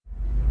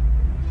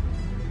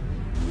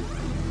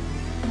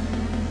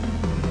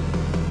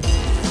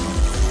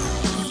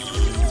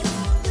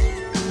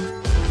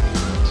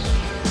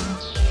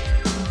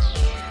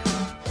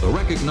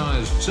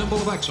recognized symbol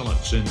of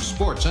excellence in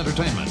sports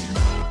entertainment.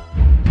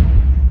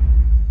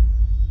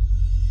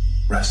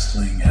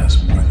 Wrestling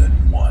has more than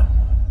one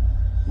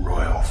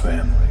royal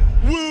family.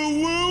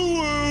 Woo,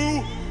 woo,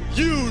 woo!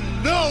 You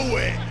know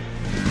it!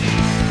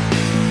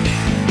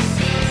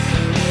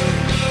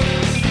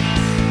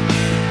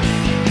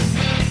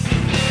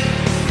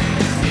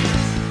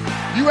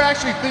 You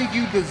actually think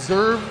you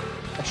deserve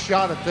a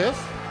shot at this?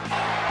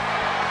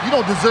 You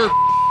don't deserve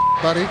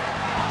buddy.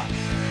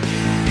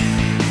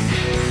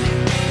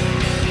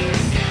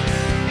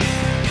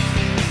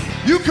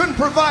 You couldn't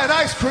provide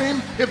ice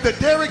cream if the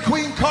Dairy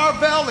Queen,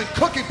 Carvel, and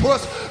Cookie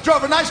Puss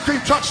drove an ice cream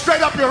truck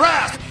straight up your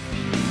ass.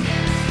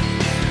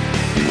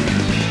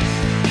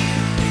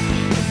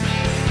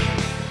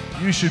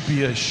 You should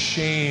be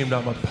ashamed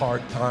I'm a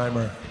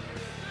part-timer,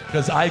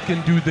 because I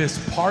can do this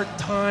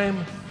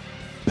part-time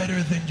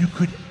better than you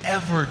could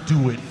ever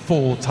do it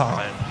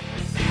full-time.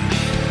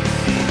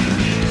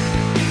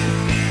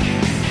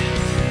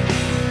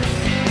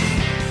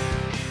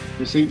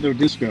 This ain't no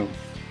disco,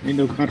 ain't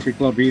no country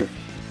club either.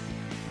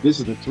 This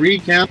is the 3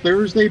 Count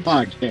Thursday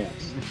podcast.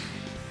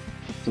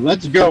 So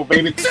let's go,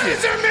 baby.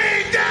 Scissor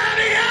me,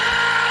 Daddy!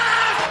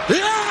 Yeah!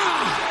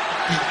 Yeah!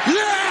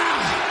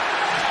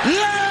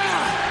 Yeah!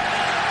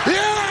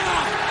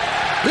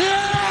 Yeah!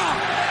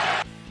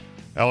 Yeah!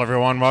 Hello,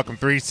 everyone. Welcome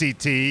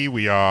 3CT.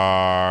 We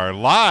are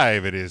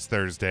live. It is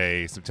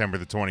Thursday, September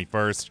the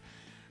 21st,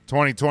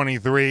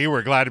 2023.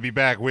 We're glad to be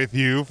back with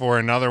you for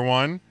another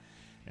one.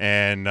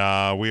 And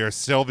we are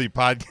still the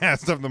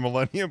podcast of the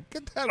millennium.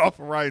 Get that off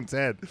of Ryan's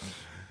head.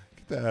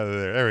 Get that out of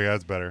there. There we go.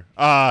 That's better.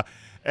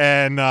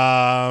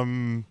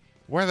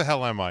 Where the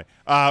hell am I?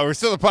 We're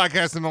still the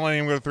podcast of the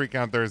millennium. Go to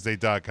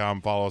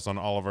 3countthursday.com. Follow us on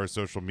all of our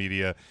social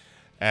media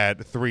at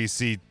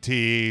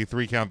 3CT,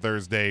 3Count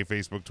Thursday,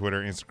 Facebook,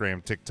 Twitter,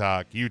 Instagram,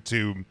 TikTok,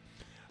 YouTube,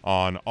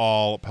 on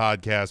all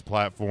podcast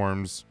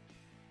platforms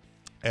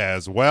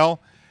as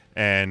well.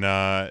 And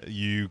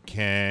you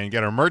can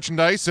get our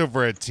merchandise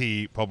over at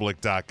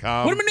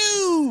tpublic.com. What am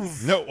I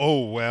move? No,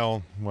 oh,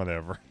 well,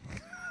 whatever.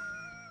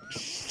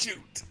 Shoot.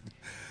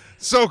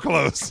 So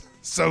close.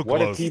 So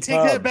What close. a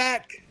Take that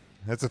back.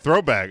 That's a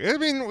throwback. I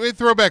mean,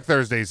 Throwback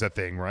Thursday's a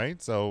thing,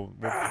 right? So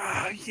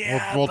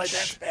Yeah, we'll but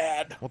that's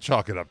bad. we'll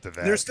chalk it up to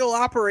that. They're still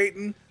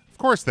operating. Of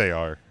course they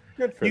are.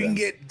 Good for You them. can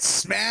get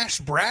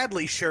Smash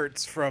Bradley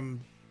shirts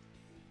from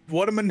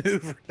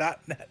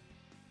whatamaneuver.net.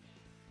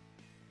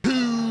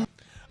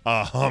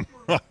 All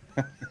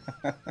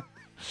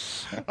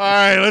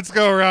right, let's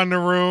go around the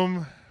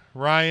room.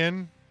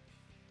 Ryan.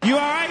 You all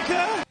right,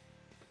 cuz?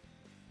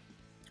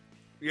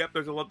 Yep,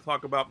 there's a lot to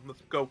talk about.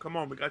 Let's go. Come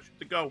on, we got shit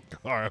to go.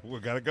 All right, we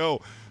gotta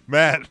go.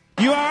 Matt.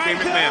 You all right,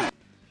 Shane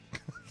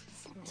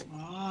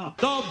McMahon.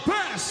 The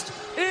best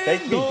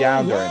Take me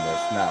down during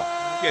this. No.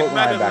 Yeah, Put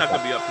Matt Ryan doesn't back have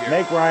up. to be up here.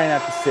 Make Ryan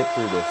have to sit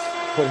through this.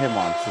 Put him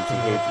on since he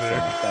hates it so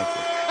much. Thank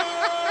you.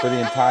 For the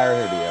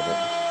entirety of it.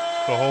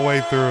 The whole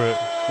way through it.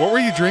 What were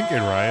you drinking,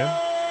 Ryan?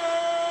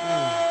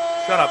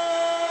 Shut up.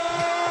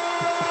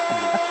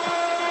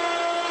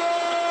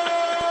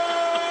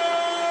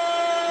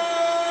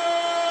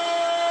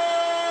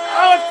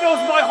 Oh, it fills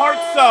my heart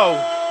so.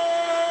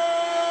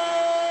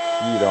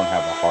 You don't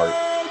have a heart.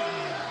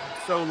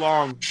 So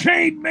long.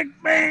 Shane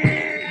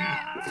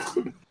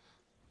McMahon.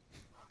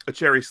 A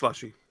cherry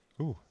slushy.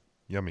 Ooh,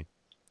 yummy.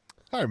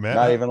 All right, Matt.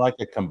 Not even like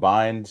a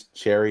combined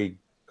cherry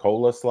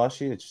cola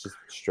slushy. It's just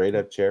straight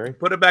up cherry.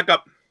 Put it back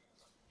up.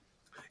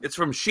 It's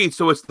from Sheetz,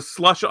 so it's the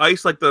slush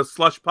ice, like the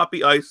slush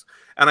puppy ice,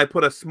 and I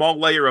put a small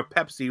layer of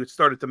Pepsi, which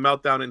started to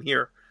melt down in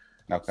here.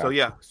 Okay. So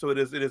yeah, so it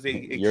is a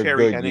You're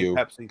cherry good, and you. a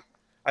Pepsi.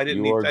 I didn't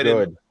You need. are I good.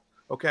 didn't.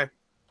 Okay.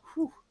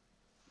 Whew.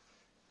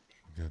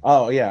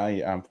 Oh yeah,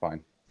 I'm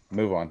fine.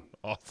 Move on.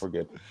 Awesome. We're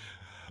good.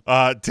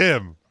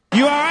 Tim.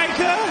 You all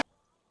right,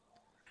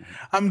 cuz?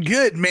 I'm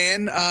good,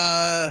 man.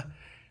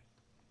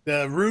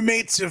 The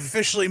roommates have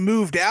officially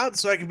moved out,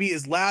 so I can be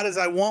as loud as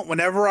I want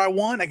whenever I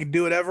want. I can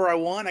do whatever I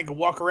want. I can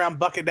walk around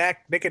bucket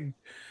naked,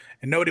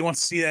 and nobody wants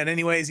to see that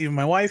anyways, even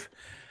my wife.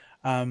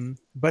 Yeah,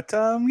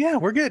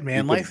 we're good,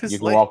 man. You Life is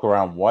can like walk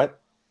around what?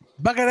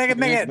 bucket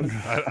naked.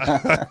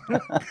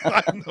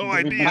 I have no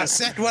idea. I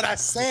said what I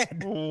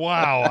said.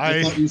 Wow.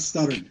 I thought you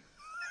stuttered.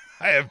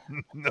 I have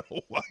no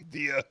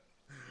idea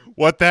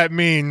what that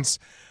means.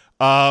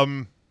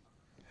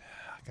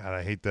 God,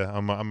 I hate to.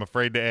 I'm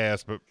afraid to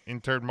ask, but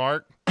intern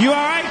Mark. You all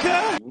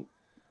right, cuz?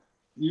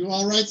 You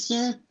all right,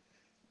 sir?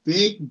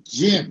 Big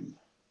Jim.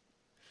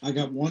 I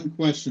got one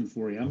question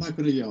for you. I'm not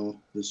going to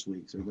yell this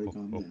week, so everybody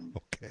calm down.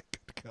 Okay,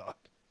 good God.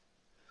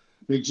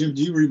 Big Jim,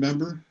 do you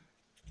remember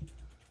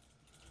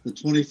the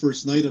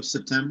 21st night of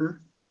September?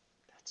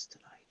 That's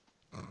tonight.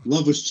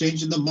 Love was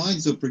changing the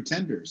minds of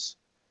pretenders,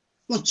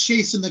 while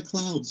chasing the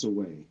clouds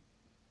away.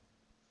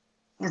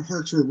 Our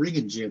hearts were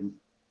ringing, Jim,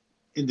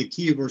 and the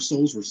key of our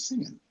souls were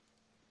singing.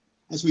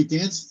 As we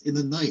danced in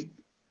the night,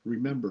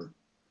 remember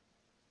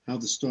how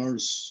the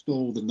stars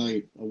stole the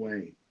night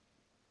away.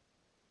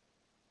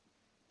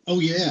 Oh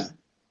yeah,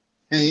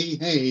 hey,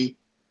 hey,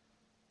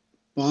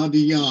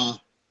 Ba-de-ya.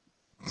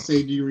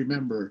 Say, do you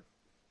remember?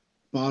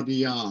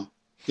 Ba-de-ya.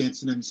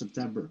 Dancing in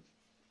September.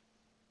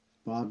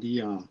 Bob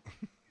Dia.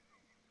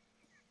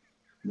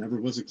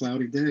 Never was a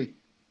cloudy day.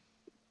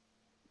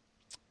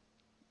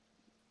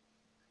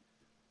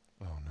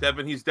 Oh, no.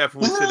 Devin, he's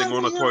definitely sitting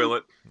on a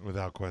toilet.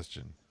 Without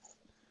question.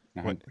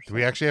 What, do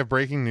we actually have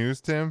breaking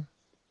news, Tim?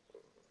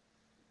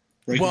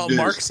 Breaking Well, news.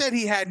 Mark said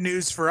he had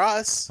news for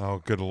us.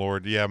 Oh, good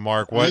Lord. Yeah,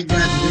 Mark, I what?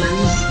 got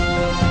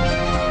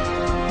news.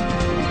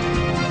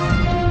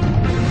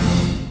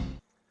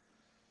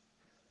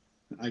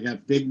 I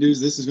got big news.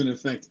 This is going to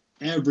affect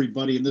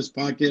everybody in this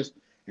podcast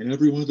and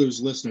every one of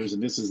those listeners,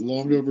 and this is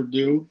long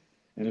overdue,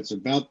 and it's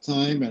about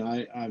time.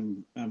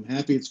 And I'm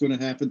happy it's going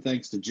to happen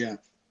thanks to Jeff.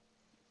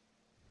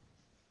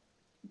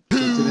 So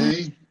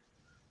today,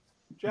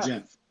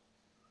 Jeff.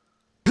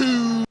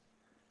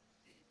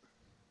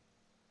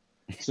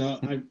 So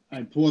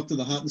I pull up to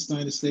the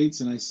Hottenstein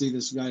Estates and I see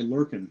this guy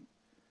lurking.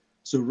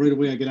 So right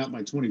away I get out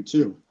my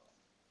 22.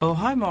 Oh,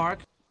 hi, Mark.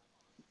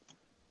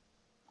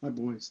 Hi,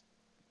 boys.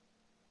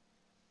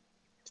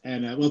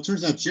 And well, it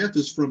turns out Jeff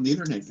is from the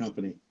internet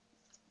company.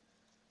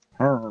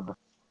 And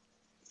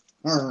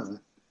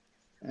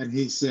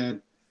he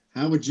said,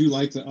 "How would you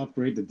like to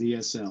upgrade the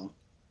DSL?"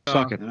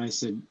 Suck it. And I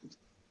said,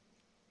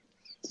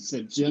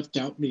 "Jeff,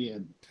 count me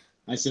in."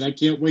 I said, "I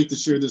can't wait to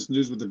share this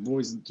news with the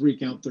boys in 3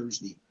 Count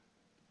Thursday."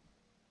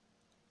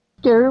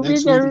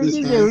 Next week at this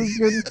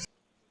time,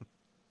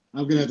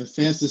 I'm gonna have the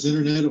fastest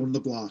internet on the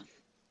block.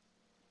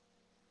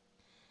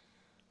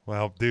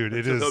 Well, dude,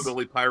 it So is.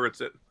 Hillbilly Pirates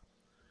it.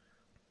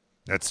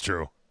 That's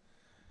true.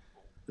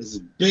 This is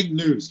big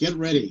news. Get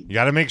ready. You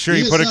got to make sure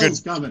you put a good. DSL's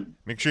coming.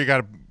 Make sure you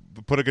got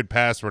to put a good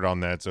password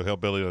on that so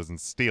Hillbilly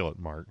doesn't steal it,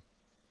 Mark.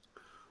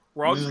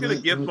 We're all No, just going to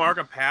that- give Mark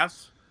a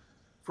pass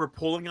for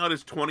pulling out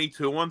his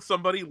 22 on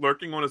somebody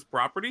lurking on his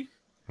property.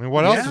 I mean,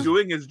 what Yeah. else? He's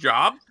doing his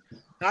job.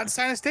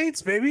 Hottenstein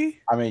Estates, baby.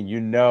 I mean, you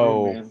Oh,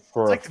 know man.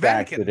 for It's a like the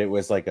fact Vatican. that it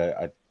was like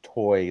a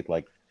toy,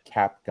 like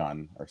cap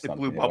gun or blew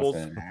something. It bubbles.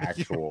 wasn't an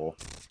actual.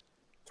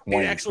 It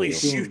actually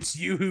 22. shoots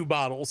Yoo-hoo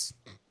bottles.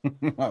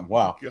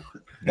 Wow,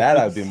 that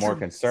I'd be more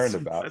concerned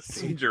about.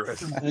 That's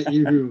dangerous.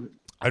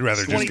 I'd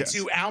rather just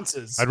 22 get,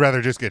 ounces. I'd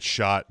rather just get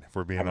shot. If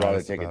we're being I'd rather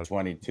honest take a about it.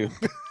 22.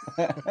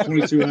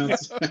 22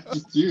 ounce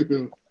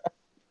you.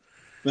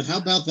 But how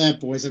about that,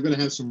 boys? I'm going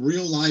to have some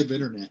real live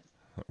internet.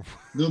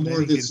 No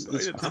more of this.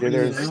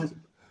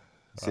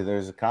 See,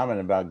 there's a comment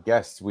about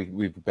guests.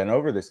 We've been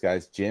over this,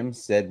 guys. Jim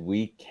said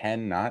we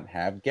cannot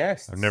have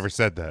guests. I've never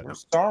said that. We're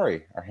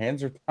sorry. Our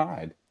hands are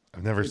tied.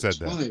 I've never said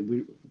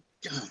that.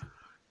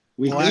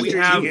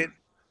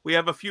 We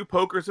have a few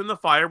pokers in the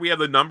fire. We have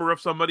the number of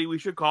somebody we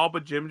should call,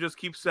 but Jim just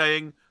keeps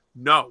saying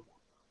no.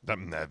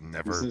 I've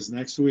never. This is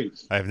next week.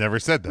 I've never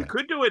said We that.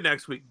 could do it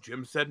next week.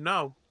 Jim said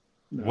no.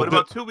 No. What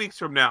about 2 weeks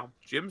from now?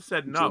 Jim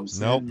said no. Jim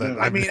said Nope. no.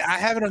 I mean, I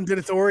have it on good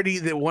authority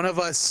that one of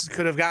us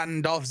could have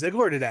gotten Dolph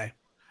Ziggler today.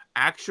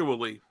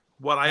 Actually,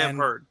 what I have And-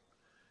 heard,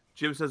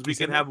 Jim says we He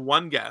said can what? have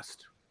one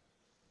guest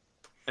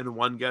and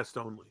one guest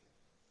only.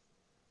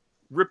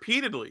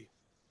 Repeatedly.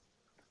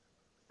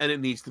 And it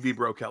needs to be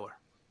Bro Keller.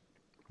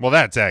 Well,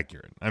 that's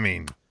accurate. I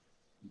mean,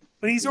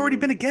 But he's already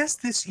been a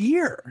guest this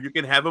year. You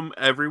can have him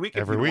every week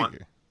every if you week. want.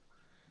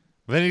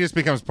 But then he just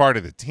becomes part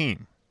of the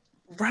team.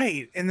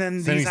 Right. And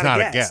then Then he's he's not,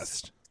 not a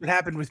guest. It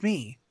happened with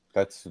me.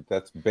 That's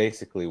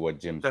basically what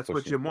Jim's That's what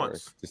pushing Jim for,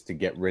 wants. is just to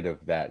get rid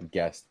of that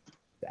guest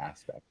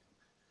aspect.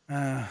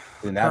 Uh,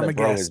 So now I'm a that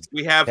Bro guest. is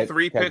We have te-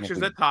 3 pictures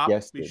technically at top. We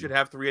guested. should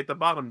have 3 at the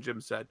bottom,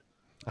 Jim said.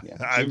 Yeah.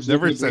 I've Jim's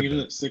never looking to said bring in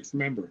that. a 6th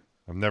member.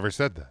 I've never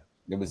said that.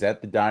 It was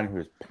at the diner. He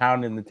was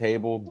pounding the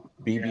table.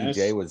 BBJ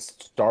Yes. was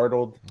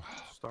startled.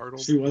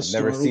 Startled. She was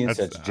I've never seen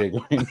startled. such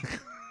jiggling.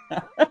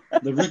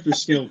 The Richter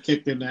scale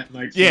kicked in that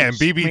night. Yeah, and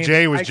first.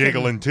 BBJ was I can-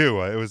 jiggling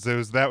too. It was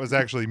that was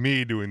actually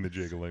me doing the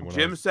jiggling. When I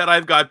Jim was, said,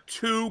 I've got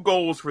 2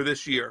 goals for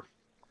this year.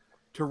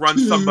 To run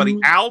somebody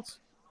out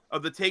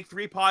of the Take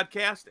 3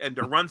 podcast and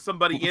to run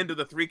somebody into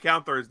the 3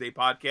 Count Thursday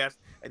podcast,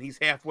 and he's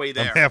halfway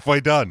there. I'm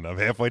halfway done. I'm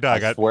halfway done. I I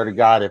got swear to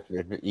God, if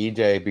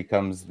EJ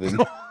becomes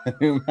the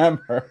new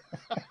member,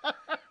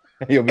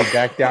 he'll be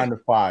back down to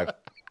 5.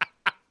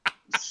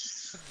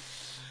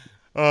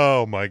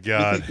 Oh my I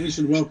God! think we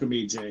should welcome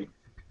EJ.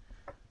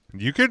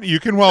 You can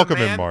The welcome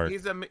man, him, Mark.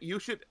 You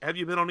should. Have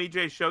you been on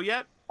EJ's show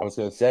yet? I was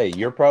going to say,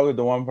 you're probably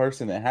the one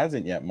person that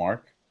hasn't yet,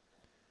 Mark.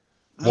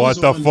 I What was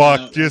the on,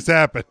 fuck just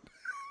happened?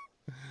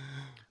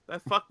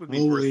 That fucked with me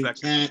for a Holy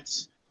second.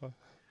 cats.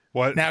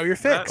 What? Now you're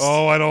That- fixed.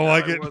 Oh, I don't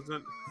like I it.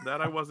 That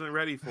I wasn't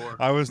ready for.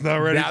 I was not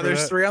ready. now for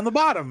there's that. 3 on the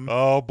bottom.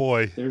 Oh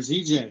boy! There's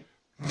EJ.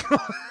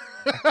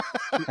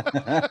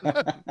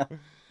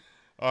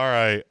 All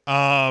right.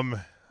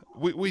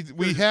 We Just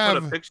put a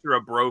have picture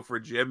of Bro for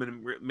Jim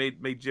and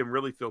made Jim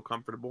really feel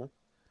comfortable.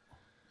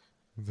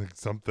 like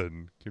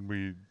something. Can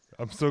we?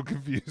 I'm so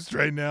confused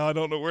right now. I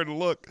don't know where to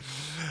look.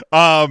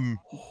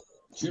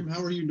 Jim,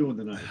 how are you doing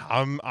tonight?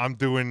 I'm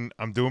doing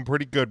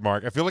pretty good,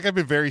 Mark. I feel like I've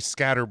been very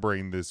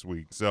scatterbrained this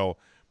week. So,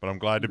 but I'm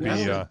glad to be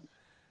Yeah.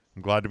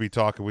 I'm glad to be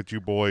talking with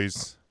you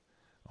boys.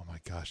 Oh my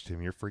gosh,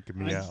 Tim, you're freaking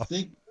me I out.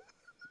 think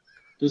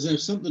Does it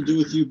have something to do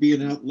with you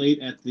being out late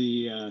at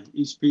the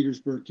East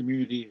Petersburg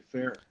Community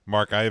Fair?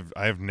 Mark,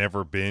 I've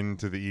never been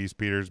to the East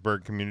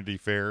Petersburg Community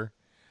Fair.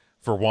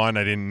 For one,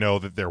 I didn't know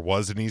that there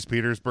was an East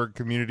Petersburg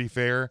Community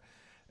Fair,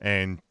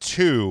 and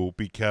two,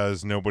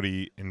 because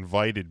nobody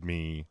invited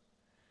me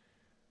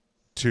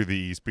to the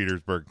East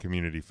Petersburg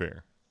Community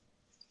Fair.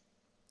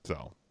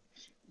 So,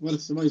 What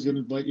if somebody's going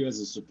to invite you as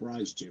a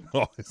surprise, Jim?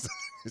 oh,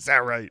 is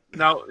that right?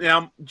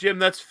 Now, Jim,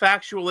 that's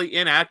factually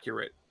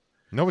inaccurate.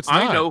 No, it's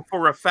not. I know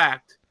for a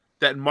fact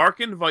that Mark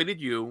invited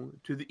you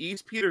to the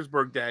East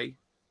Petersburg Day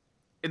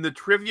in the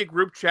trivia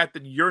group chat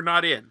that you're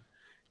not in.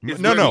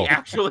 No. He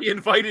actually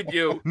invited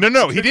you.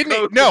 No, he to didn't.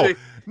 go No, to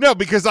no,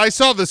 because I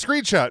saw the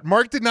screenshot.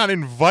 Mark did not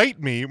invite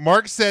me.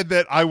 Mark said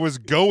that I was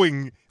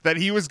going, that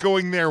he was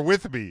going there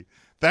with me.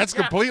 That's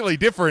completely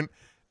different.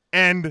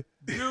 And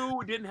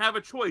you didn't have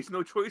a choice.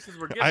 No choices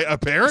were given.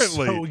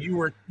 Apparently. So you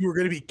were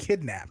going to be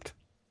kidnapped.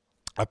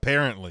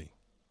 Apparently.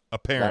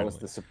 That was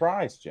the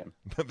surprise, Jim.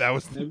 That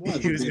was. It was.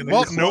 He was going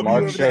Well, to no- Mark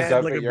over the shows head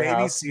up like at a your baby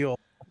house seal.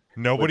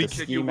 Nobody. With a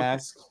ski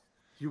mask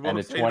You and a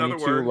won't say another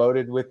 22 word.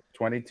 loaded with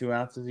 22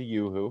 ounces of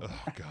Yoo-Hoo.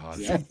 Oh, God.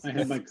 Yeah, I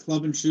had my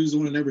club and shoes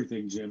on and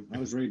everything, Jim. I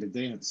was ready to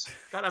dance.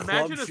 God,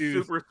 imagine a shoes.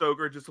 super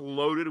soaker just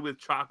loaded with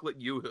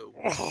chocolate Yoo-Hoo.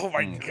 Oh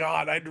my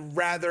God! I'd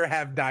rather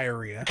have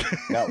diarrhea.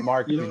 Now,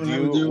 Mark, You know what I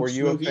would do, were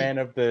you a Smokey? fan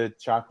of the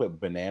chocolate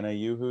banana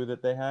Yoo-Hoo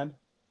that they had?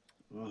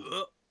 Oh,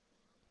 Ugh.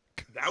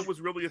 That was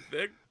really a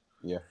thing.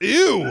 Yeah.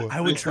 Ew. I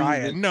would try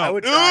it. No. I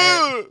would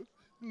try it.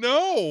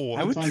 No.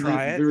 I would find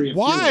try that it. very appealing.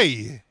 Why?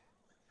 You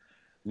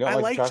don't I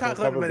like chocolate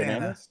covered banana.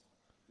 bananas?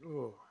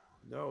 Oh,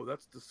 no,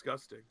 that's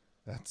disgusting.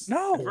 That's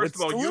No, First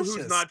it's of all, delicious.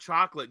 Yoo-Hoo's not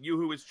chocolate.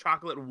 Yoo-Hoo is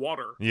chocolate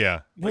water.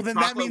 yeah. Well, like then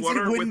that chocolate means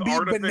water it wouldn't with be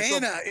artificial-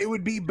 banana. It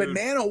would be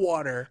banana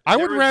water. I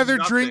would There is rather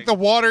nothing. drink the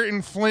water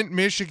in Flint,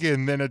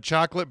 Michigan than a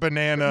chocolate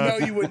banana.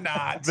 No, you would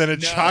not. Than a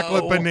No.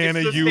 chocolate banana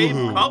It's the Yoo-Hoo.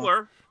 same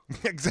color.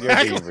 Exactly.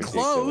 You're being ridiculous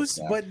Close,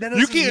 now. but that You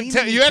doesn't can't mean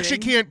tell. You actually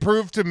anything. can't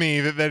prove to me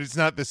that it's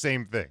not the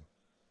same thing.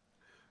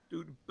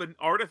 Dude, but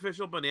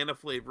artificial banana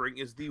flavoring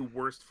is the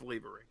worst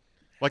flavoring.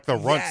 Like the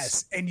runts.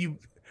 Yes, and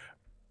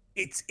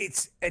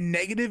it's a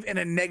negative and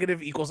a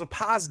negative equals a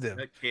positive.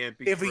 That can't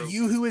be If true. a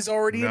Yoo-Hoo is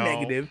already No. a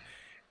negative,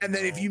 and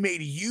then if you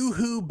made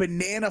Yoo-Hoo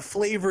banana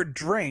flavored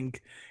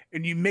drink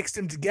and you mixed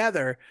them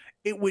together,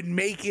 it would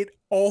make it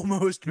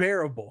almost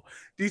bearable.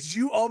 Did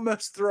you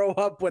almost throw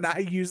up when I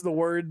used the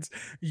words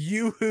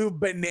Yoo-Hoo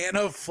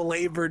banana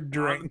flavored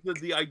drink?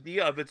 The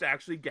idea of it's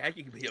actually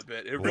gagging me a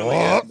bit. It really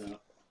What? is. no.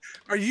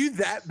 Are you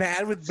that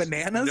bad with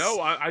bananas? No,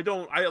 I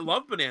don't. I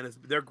love bananas.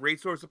 They're a great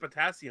source of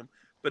potassium.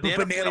 Banana,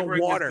 banana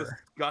flavoring water. is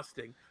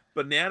disgusting.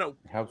 Banana.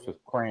 Helps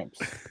with cramps.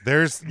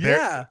 There's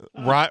Yeah.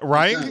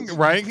 Ryan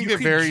can You get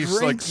could very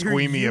like drink your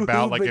squeamy Yoo-Hoo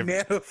about like if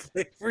banana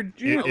flavored If-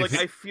 juice. Like if-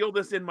 I feel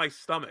this in my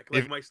stomach.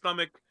 Like if- my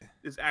stomach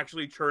is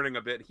actually churning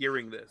a bit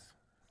hearing this.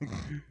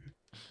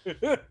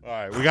 all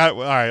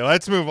right,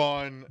 let's move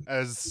on.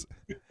 As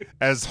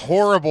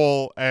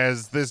horrible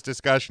as this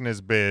discussion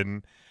has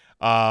been,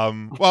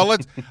 well,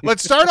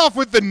 let's start off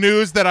with the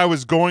news that I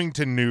was going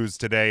to news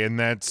today, and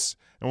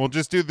we'll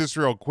just do this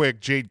real quick.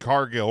 Jade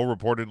Cargill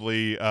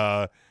reportedly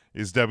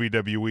is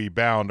WWE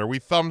bound. Are we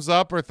thumbs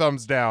up or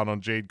thumbs down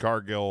on Jade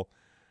Cargill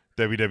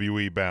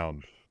WWE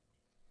bound?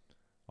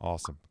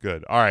 Awesome.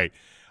 Good. All right.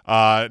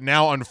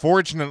 Now,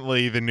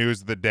 unfortunately, the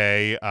news of the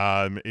day,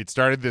 it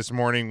started this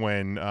morning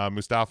when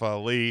Mustafa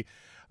Ali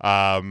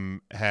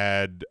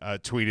had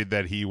tweeted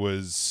that he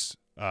was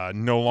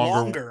no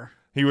longer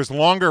he was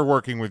longer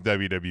working with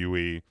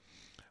WWE,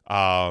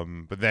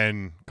 but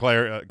then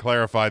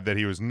clarified that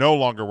he was no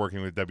longer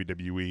working with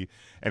WWE.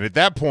 And at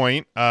that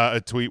point,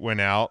 a tweet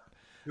went out.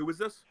 Who was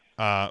this?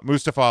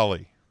 Mustafa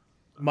Ali.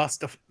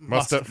 Mustafa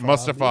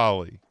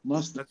Ali.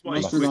 That's why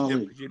Mustard you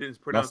Ali. quit, you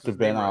didn't pronounce Must have his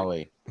been name right.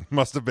 Ali.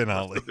 Must have been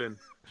Ali. Must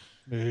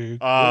have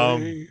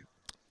been.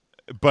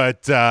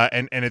 But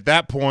and at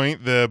that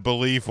point, the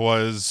belief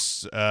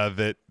was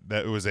that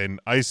it was an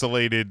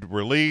isolated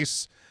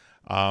release,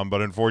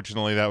 but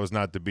unfortunately, that was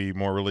not to be.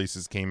 More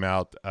releases came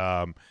out.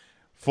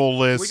 Full Can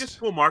list. we just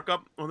pull Mark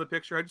up on the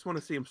picture? I just want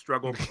to see him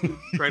struggle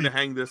trying to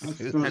hang this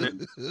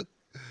pennant.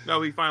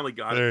 No, he finally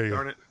got There it. you go.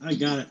 Darn it. I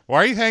got it. Why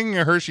are you hanging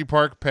a Hershey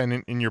Park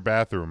pennant in your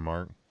bathroom,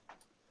 Mark?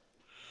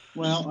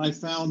 Well, I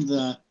found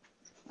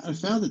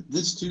it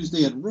this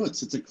Tuesday at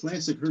Roots. It's a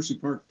classic Hershey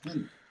Park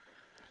pen.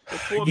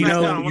 Let's pull it You back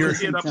know, down. I want you're- to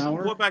see it up.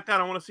 Tower? Pull it back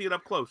down. I want to see it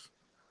up close.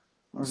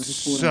 All right,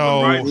 just pull it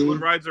So- out. What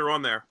rides are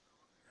on there?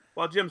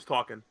 While Jim's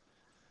talking.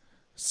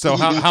 So You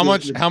got how the-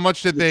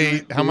 much did the they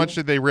giant how much wheel?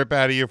 did they rip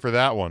out of you for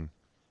that one?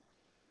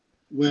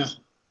 Well,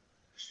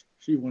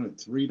 she wanted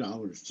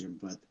 $3, Jim,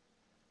 but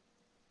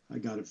I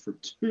got it for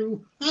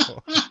 $2.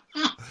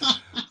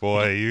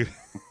 Boy,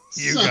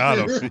 you got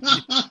him.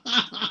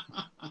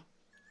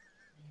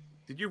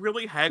 Did you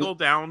really haggle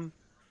down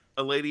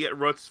a lady at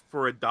Roots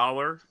for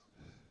 $1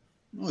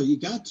 Oh, you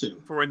got to.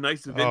 for a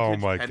nice vintage Oh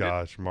my pendant?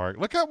 gosh, Mark!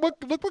 Look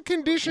what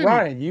condition.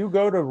 Ryan, you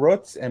go to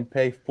Roots and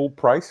pay full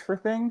price for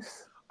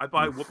things? I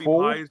buy You whoopie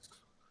fool. pies,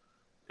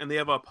 and they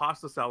have a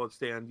pasta salad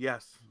stand.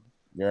 Yes.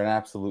 You're an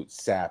absolute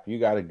sap. You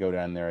got to go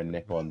down there and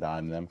nickel and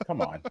dime them.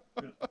 Come on.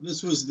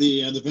 This was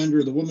the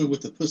vendor, the woman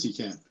with the pussy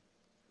cat.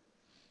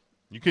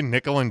 You can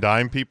nickel and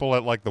dime people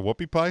at like the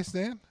whoopie pie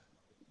stand?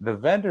 The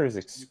vendors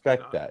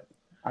expect that.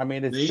 I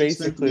mean, it's They expect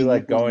basically me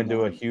like nickel going and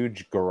to a dime.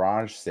 huge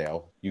garage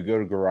sale. You go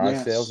to garage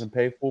Yes. sales and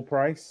pay full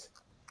price.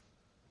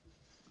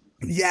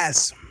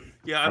 Yes.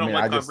 Yeah, I don't mean,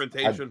 like I just-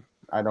 confrontation.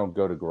 I don't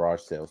go to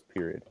garage sales,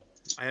 period.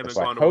 I haven't If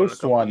I gone to one in a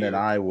host couple one, of then years.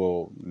 I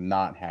will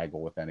not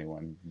haggle with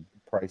anyone. The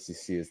price you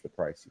see is the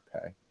price you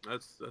pay.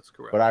 That's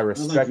correct. But I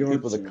respect yard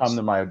people that sales. come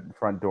to my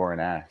front door and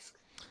ask.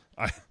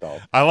 I love the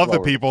lower the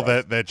people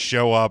price. that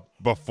show up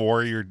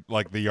before your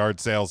like the yard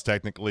sales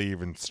technically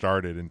even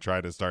started and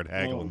try to start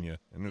haggling you,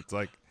 and it's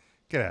like,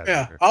 get out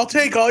Yeah. of here. I'll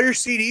take all your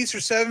CDs for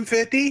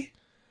 $750.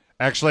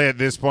 Actually, at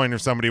this point,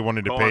 if somebody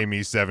wanted to Go pay on.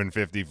 me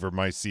 $750 for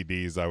my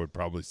CDs, I would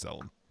probably sell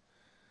them.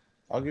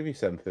 I'll give you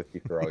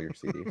 $750 for all your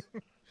CDs.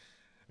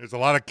 There's a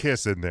lot of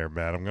Kiss in there,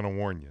 Matt. I'm going to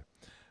warn you.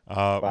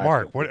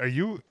 Mark, what are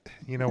you?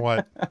 You know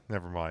what?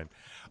 Never mind.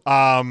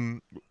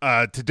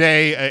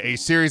 Today, a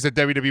series of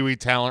WWE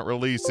talent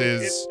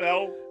releases. It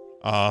fell.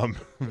 Are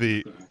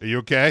you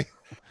okay?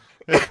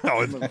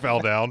 Oh, it fell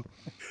down.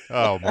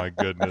 Oh my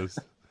goodness.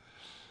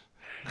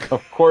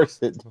 Of course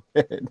it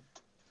did.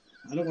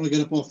 I don't want to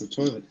get up off the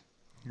toilet.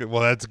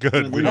 Well, that's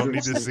good. We don't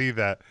need to see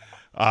that.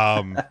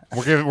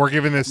 We're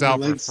giving this My out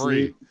for legs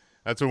free. sleep.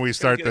 That's when we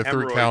start the get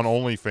 3 count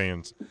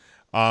OnlyFans.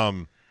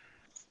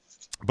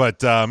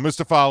 But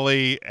Mustafa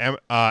Ali,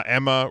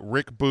 Emma,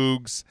 Rick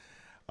Boogs,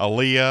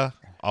 Aaliyah,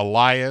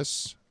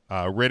 Elias,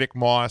 Riddick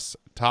Moss,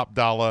 Top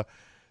Dollar,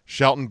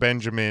 Shelton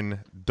Benjamin,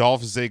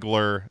 Dolph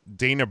Ziggler,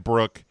 Dana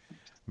Brooke,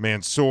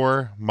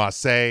 Mansoor,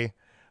 Massey,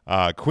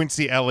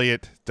 Quincy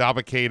Elliott,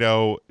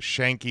 Dabakato,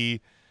 Shanky,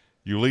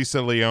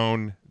 Ulisa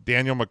Leone,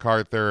 Daniel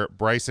MacArthur,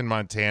 Bryson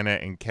Montana,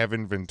 and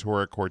Kevin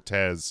Ventura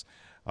Cortez,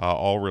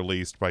 all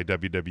released by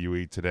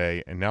WWE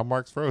today. And now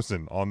Mark's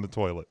frozen on the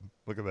toilet.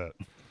 Look at that.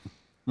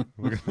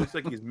 Looks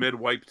like he's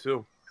mid-wipe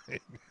too.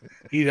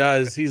 He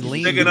does. He's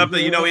lean. Big enough that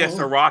he has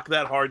to rock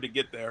that hard to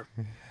get there.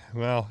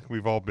 Well,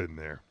 we've all been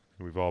there.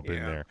 We've all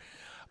been there.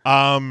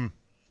 Out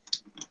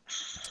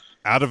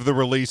of the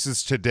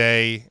releases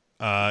today,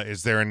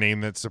 is there a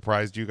name that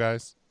surprised you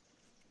guys?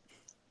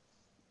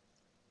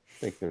 I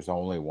think there's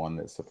only one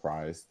that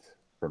surprised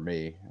for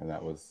me, and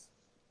that was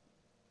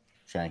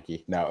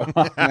Shanky. No.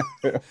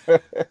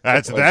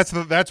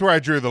 That's where I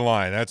drew the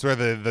line. That's where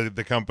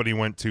the company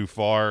went too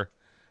far.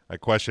 I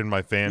questioned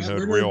my fanhood Where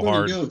did real everybody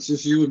hard. go? It's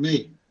just you and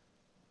me.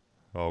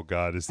 Oh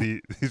God, is he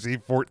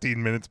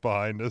 14 minutes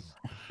behind us?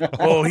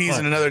 Oh, he's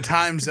in another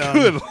time zone.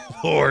 Good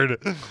Lord.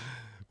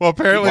 Well,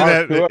 apparently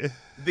The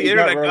He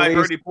internet got guy heard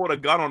released. he pulled a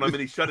gun on him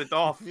and he shut it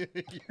off.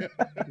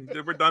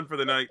 We're done for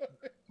the night.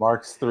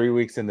 Mark's 3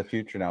 weeks in the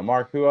future now.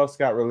 Mark, who else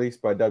got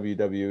released by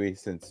WWE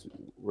since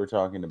we're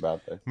talking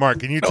about this? Mark,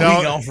 can you Oh, tell?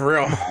 he gone for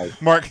real.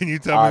 Mark, can you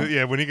tell me?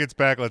 Yeah, when he gets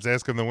back, let's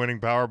ask him the winning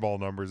Powerball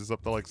numbers. It's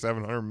up to like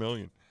 700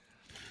 million.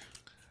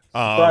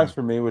 Surprise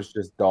for me was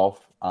just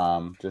Dolph,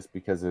 just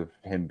because of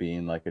him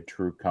being like a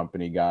true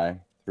company guy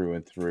through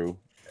and through,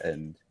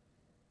 and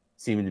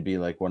seeming to be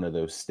like one of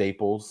those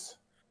staples.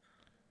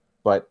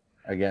 But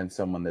again,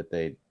 someone that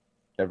they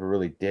never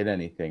really did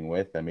anything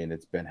with. I mean,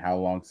 it's been how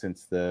long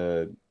since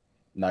the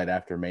Night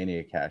After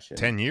Mania cash in?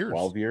 10 years.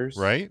 12 years,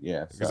 right?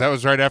 Yeah, Because that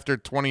was right after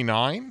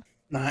 29.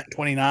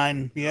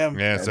 29. Yeah.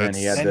 Yeah, and so then it's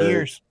he had 10 the,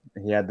 years.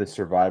 He had the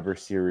Survivor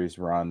Series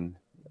run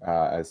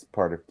as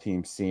part of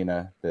Team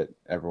Cena that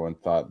everyone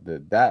thought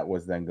that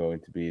was then going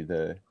to be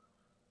the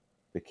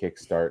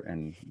kickstart,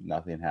 and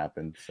nothing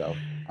happened. So,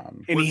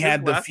 And Was he his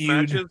had the last feud.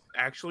 matches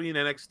actually in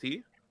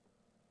NXT.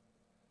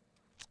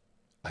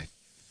 I He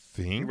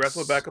think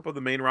wrestled back up on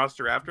the main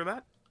roster after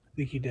that. I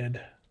think he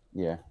did.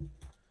 yeah.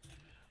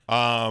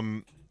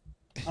 I'm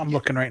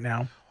looking right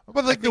now.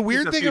 But like the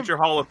weird He's a thing. future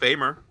Hall of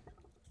Famer.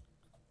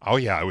 Oh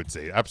yeah, I would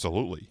say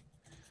absolutely.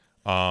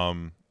 Oh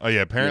yeah,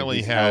 apparently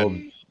he's had held-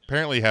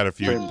 apparently had a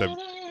few.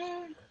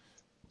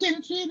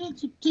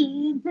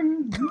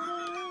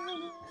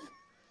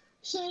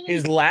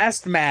 His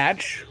last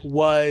match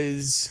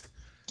was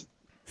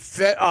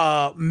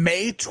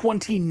May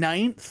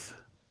 29th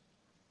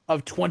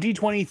of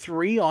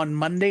 2023 on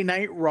Monday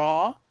Night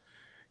Raw.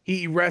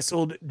 He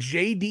wrestled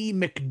JD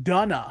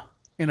McDonough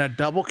in a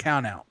double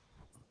countout.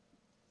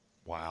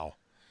 Wow.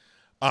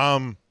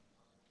 And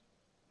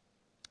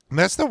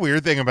that's the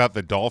weird thing about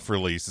the Dolph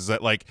release is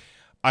that like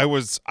I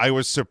was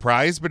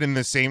surprised, but in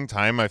the same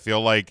time I feel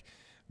like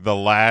the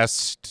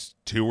last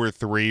 2 or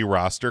 3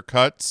 roster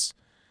cuts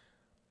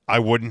I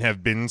wouldn't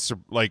have been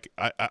like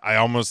I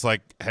almost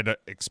like had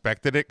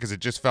expected it because it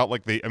just felt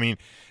like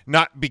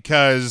not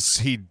because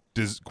he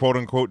quote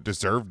unquote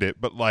deserved it,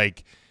 but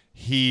like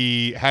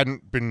he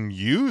hadn't been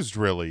used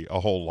really a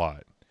whole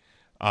lot.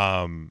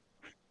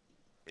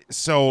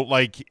 So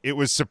like it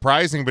was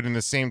surprising, but in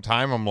the same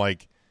time I'm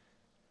like,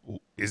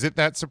 is it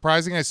that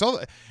surprising? I saw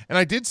that, and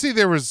I did see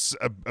there was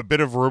a bit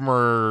of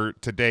rumor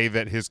today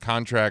that his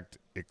contract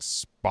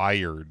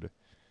expired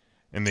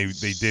and they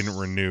didn't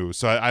renew.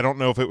 So I don't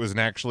know if it was an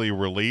actually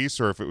release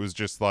or if it was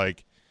just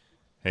like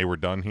hey, we're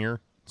done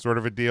here sort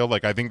of a deal.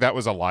 Like, I think that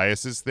was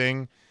Elias's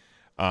thing.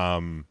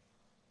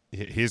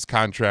 His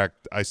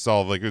contract, I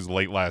saw, like, it was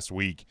late last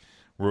week,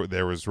 where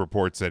there was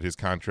reports that his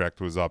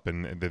contract was up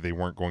and that they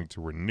weren't going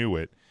to renew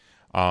it.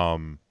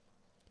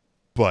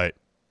 But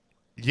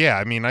yeah,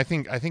 I mean, I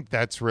think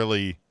that's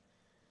really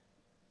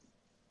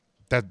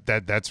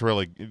that's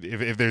really,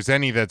 if there's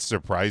any that's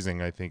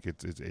surprising, I think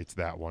it's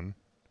that one.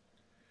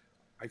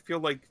 I feel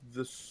like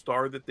the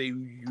star that they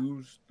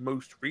used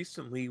most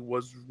recently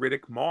was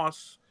Riddick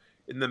Moss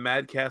in the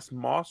Madcast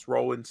Moss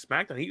role in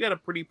SmackDown. He got a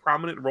pretty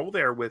prominent role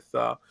there with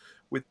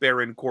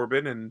Baron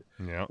Corbin, and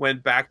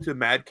went back to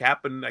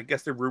Madcap, and I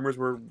guess the rumors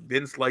were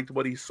Vince liked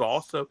what he saw,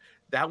 so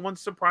that one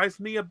surprised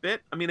me a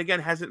bit. I mean, again,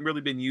 hasn't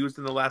really been used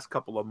in the last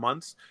couple of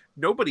months.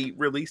 Nobody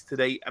released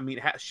today. I mean,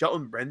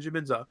 Shelton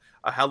Benjamin's a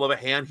hell of a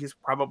hand. He's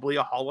probably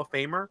a Hall of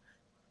Famer. I'm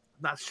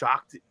not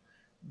shocked.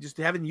 Just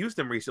haven't used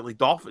him recently.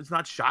 Dolph, it's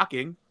not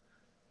shocking.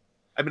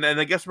 I mean, and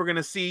I guess we're going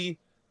to see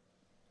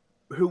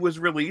who was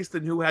released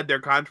and who had their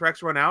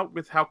contracts run out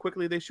with how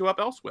quickly they show up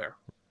elsewhere.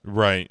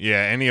 Right. Yeah.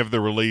 Any of the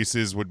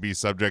releases would be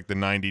subject to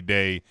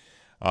 90-day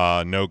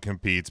no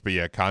competes. But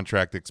yeah,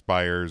 contract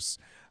expires.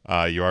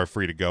 You are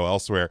free to go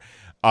elsewhere.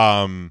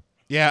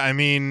 Yeah. I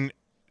mean,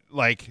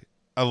 like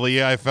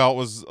Aaliyah, I felt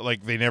was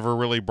like they never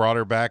really brought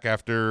her back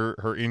after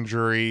her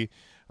injury.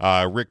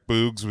 Rick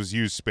Boogs was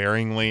used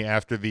sparingly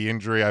after the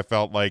injury. I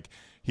felt like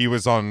he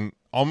was on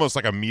almost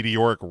like a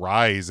meteoric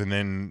rise and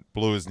then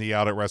blew his knee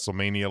out at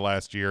WrestleMania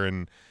last year,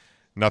 and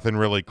nothing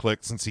really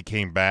clicked since he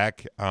came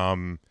back.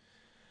 The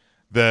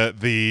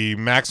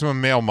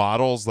Maximum Male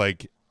Models,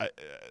 like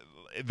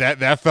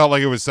that felt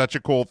like it was such a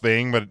cool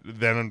thing, but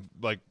then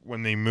like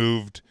when they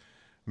moved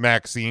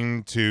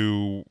Maxine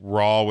to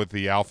Raw with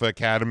the Alpha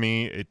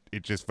Academy, it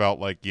just felt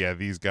like, yeah,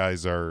 these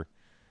guys are,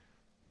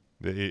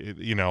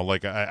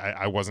 like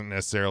I wasn't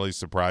necessarily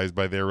surprised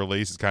by their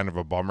release. It's kind of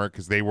a bummer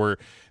because they were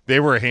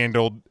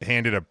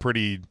handed a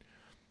pretty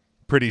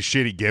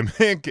shitty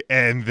gimmick,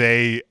 and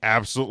they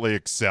absolutely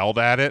excelled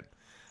at it.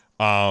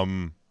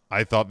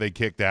 I thought they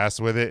kicked ass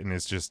with it, and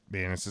it's just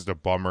a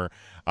bummer.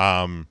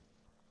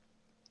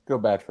 Go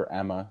bad for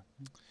Emma.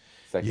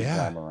 Second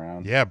time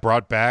around. Yeah,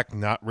 brought back,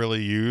 not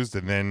really used,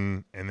 and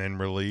then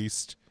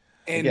released.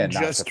 And Again,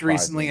 just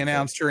recently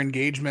announced her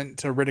engagement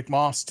to Riddick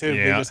Moss too.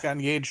 Yeah. They just got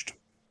engaged.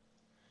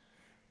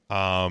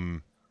 Talk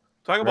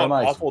about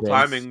nice, awful Vince.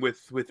 timing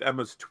with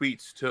Emma's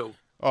tweets too.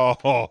 Oh,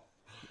 my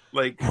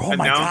Like God,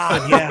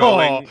 announcing yeah.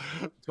 going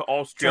to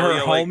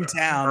Australia, her like,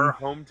 hometown. her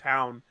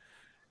hometown,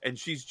 and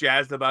she's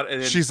jazzed about it.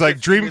 And then she's like,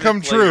 15 dream come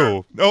minutes later-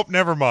 true. Nope,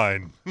 never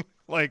mind.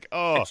 Like,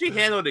 oh, And she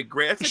handled it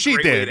great. That's a she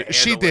great way to did.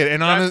 She handle did. it.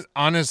 And That's-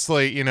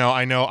 honestly,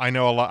 I know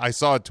a lot. I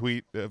saw a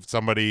tweet of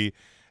somebody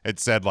had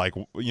said, like,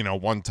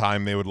 one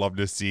time they would love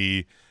to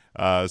see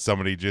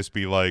somebody just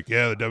be like,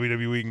 yeah, the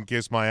WWE can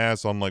kiss my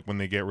ass on, like, when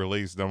they get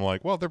released. And I'm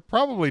like, well, they're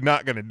probably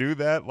not going to do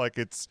that. Like,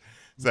 it's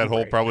that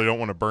whole probably don't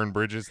want to burn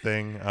bridges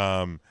thing.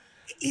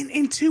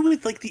 In two,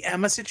 with like the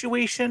Emma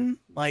situation,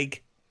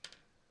 like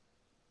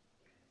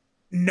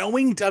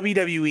knowing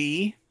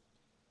WWE,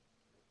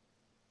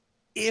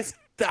 if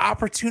the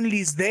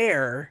opportunity's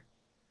there,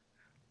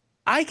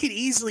 I could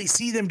easily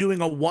see them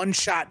doing a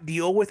one-shot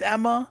deal with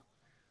Emma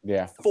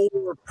Yeah.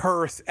 for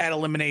Perth at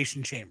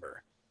Elimination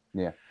Chamber.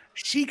 Yeah.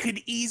 She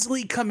could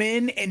easily come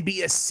in and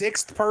be a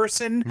sixth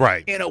person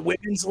Right. in a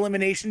women's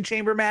Elimination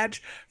Chamber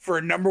match for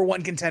a number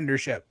one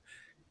contendership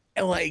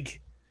and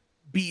like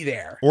be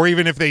there. Or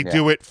even if they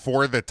do it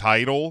for the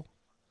title.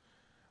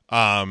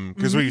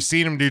 Because we've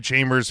seen them do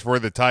chambers for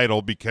the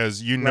title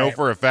because Right.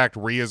 for a fact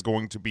Rhea's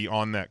going to be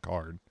on that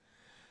card.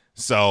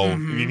 So if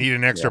you need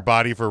an extra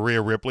body for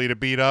Rhea Ripley to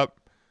beat up,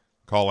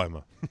 call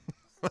Emma.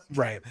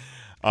 Right.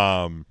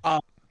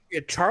 Yeah,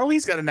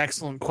 Charlie's got an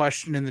excellent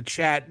question in the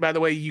chat. By the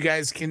way, you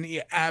guys can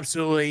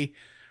absolutely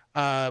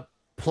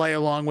play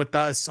along with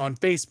us on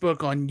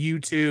Facebook, on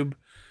YouTube.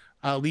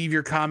 Leave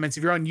your comments.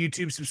 If you're on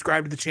YouTube,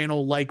 subscribe to the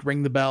channel, like,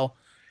 ring the bell,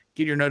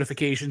 get your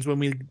notifications when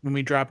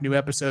we drop new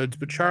episodes.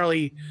 But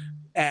Charlie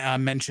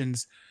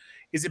mentions,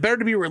 is it better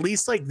to be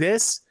released like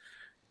this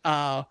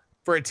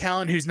for a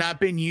talent who's not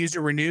been used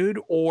or renewed,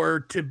 or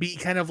to be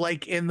kind of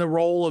like in the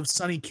role of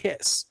Sonny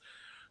Kiss,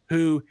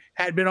 who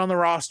had been on the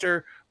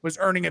roster, was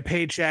earning a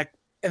paycheck,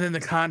 and then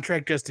the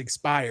contract just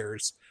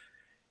expires?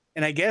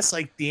 And I guess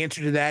like the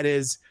answer to that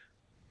is,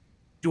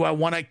 do I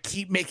want to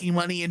keep making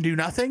money and do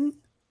nothing?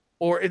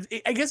 Or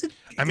I guess it.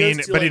 I mean,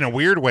 goes to, but like, in a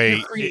weird way,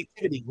 your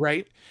creativity,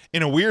 right?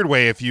 in a weird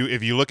way, if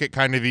you look at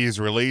kind of these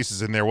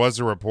releases, and there was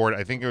a report,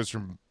 I think it was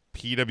from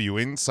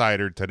PW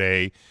Insider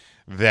today,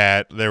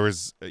 that there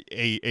was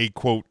a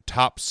quote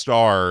top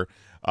star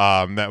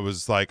that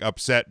was like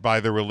upset by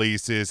the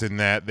releases, and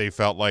that they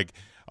felt like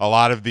a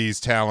lot of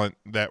these talent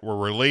that were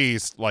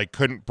released like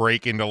couldn't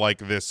break into like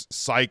this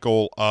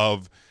cycle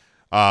of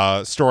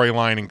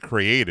storyline and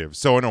creative.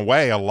 So in a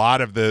way, a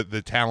lot of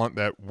the talent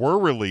that were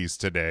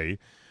released today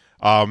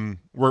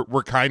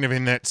we're kind of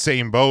in that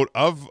same boat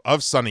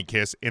of Sonny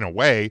Kiss in a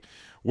way,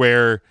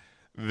 where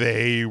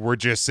they were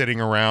just sitting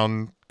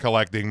around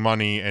collecting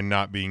money and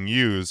not being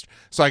used.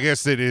 So I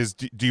guess it is,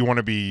 do you want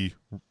to be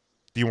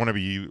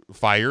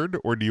fired,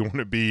 or do you want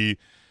to be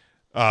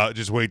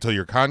just wait till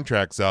your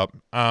contract's up?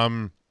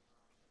 I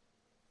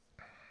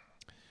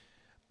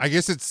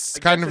guess it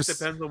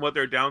depends on what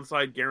their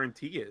downside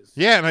guarantee is.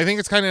 Yeah, and I think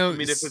it's kind of, I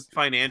mean, if it's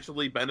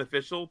financially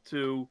beneficial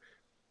to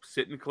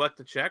sit and collect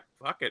a check,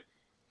 fuck it.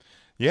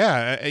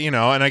 Yeah,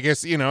 and I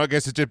guess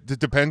it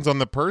depends on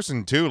the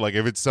person too. Like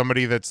if it's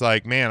somebody that's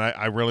like, man,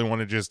 I really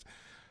want to just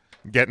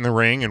get in the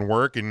ring and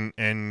work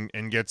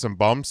and get some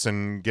bumps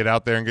and get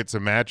out there and get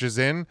some matches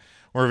in,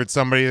 or if it's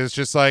somebody that's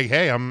just like,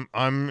 hey,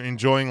 I'm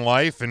enjoying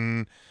life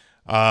and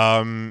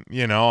I'm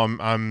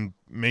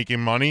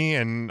making money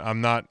and I'm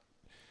not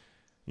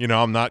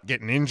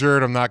getting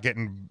injured, I'm not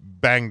getting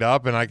banged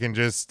up, and I can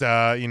just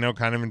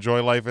kind of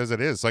enjoy life as it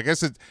is. So I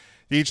guess it's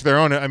each their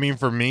own. I mean,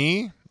 for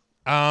me,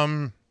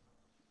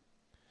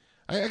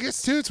 I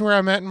guess too, it's where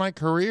I'm at in my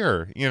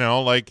career.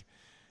 Like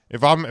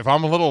if I'm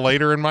a little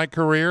later in my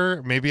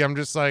career, maybe I'm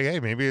just like, hey,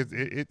 maybe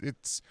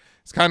it's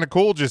kind of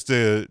cool just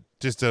to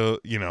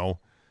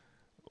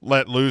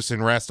let loose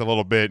and rest a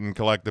little bit and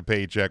collect the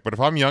paycheck. But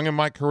if I'm young in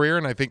my career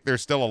and I think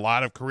there's still a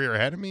lot of career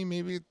ahead of me,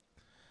 maybe.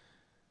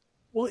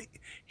 Well,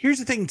 here's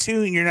the thing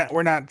too, and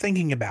we're not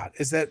thinking about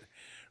is that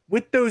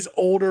with those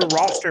older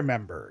roster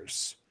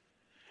members,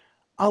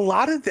 a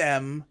lot of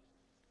them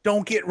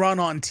don't get run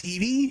on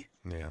TV.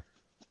 Yeah.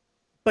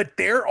 But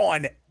they're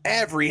on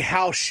every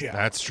house show.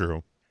 That's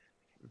true.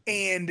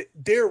 And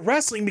they're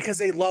wrestling because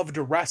they love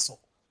to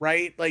wrestle,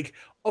 right? Like,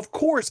 of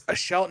course, a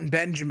Shelton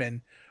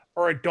Benjamin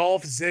or a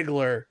Dolph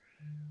Ziggler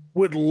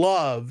would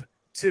love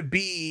to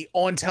be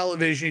on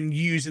television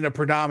used in a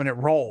predominant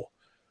role.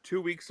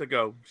 2 weeks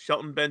ago,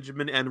 Shelton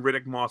Benjamin and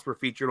Riddick Moss were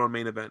featured on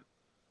Main Event.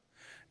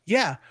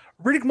 Yeah.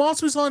 Riddick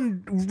Moss was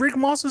on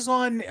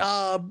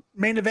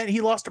Main Event. He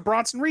lost to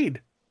Bronson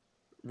Reed.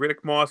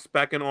 Riddick Moss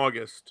back in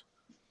August.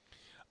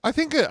 I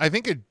think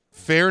a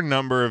fair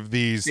number of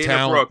these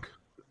Dana Brooke,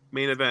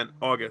 Main Event,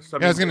 August.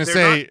 I was going to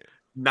say,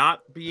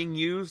 not being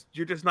used.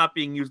 You're just not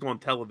being used on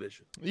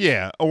television.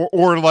 Yeah,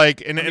 or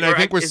like, and I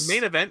think is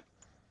Main Event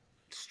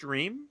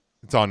stream?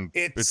 It's on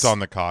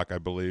the Cock, I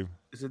believe.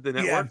 Is it the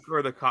network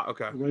or the Cock?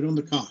 Okay, right on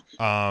the Cock.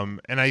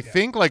 And I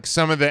think like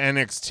some of the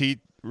NXT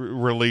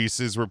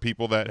releases were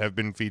people that have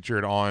been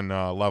featured on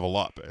Level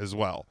Up as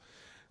well.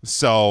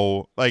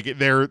 So like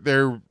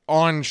they're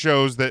on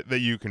shows that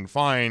you can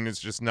find. It's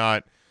just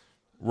not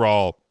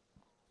Raw,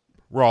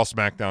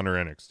 SmackDown, or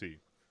NXT.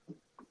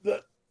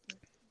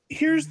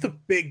 Here's the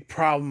big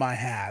problem I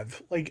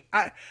have. Like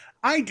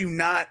I do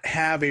not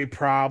have a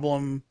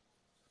problem.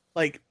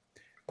 Like,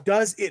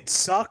 does it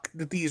suck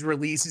that these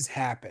releases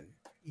happen?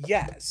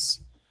 Yes.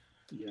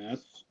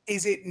 Yes.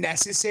 Is it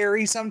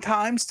necessary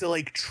sometimes to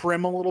like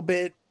trim a little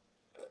bit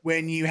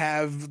when you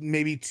have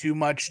maybe too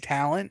much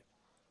talent?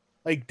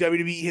 Like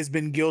WWE has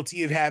been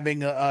guilty of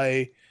having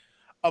a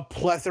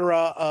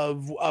plethora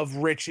of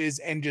riches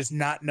and just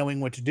not knowing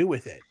what to do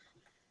with it.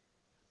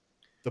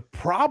 The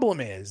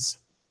problem is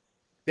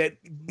that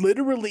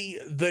literally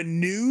the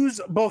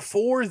news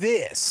before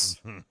this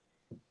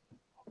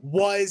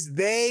was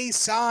they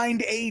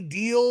signed a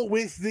deal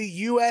with the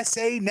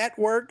USA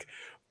Network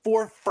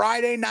for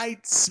Friday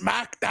Night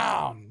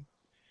SmackDown.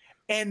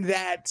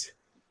 USA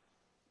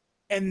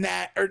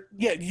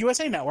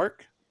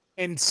Network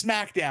and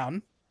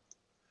SmackDown.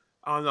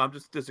 Oh no, I'm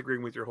just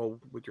disagreeing with your whole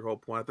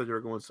point. I thought you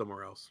were going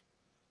somewhere else.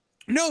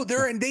 No,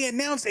 they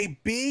announced a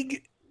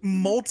big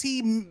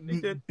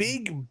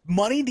big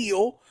money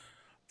deal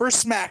for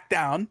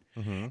SmackDown,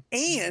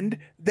 and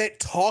that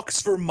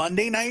talks for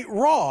Monday Night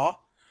Raw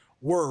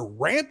were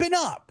ramping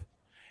up.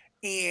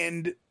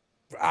 And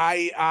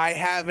I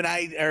have an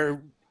idea,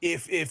 or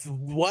if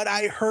what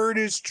I heard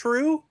is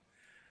true,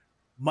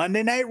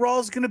 Monday Night Raw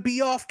is going to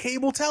be off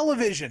cable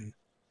television,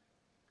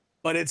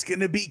 but it's going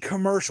to be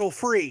commercial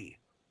free.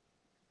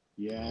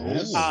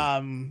 Yes.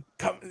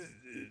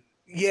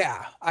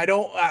 Yeah. I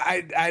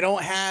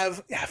don't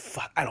have. Yeah,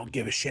 fuck. I don't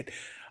give a shit.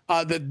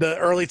 The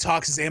early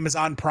talks is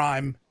Amazon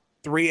Prime,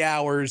 3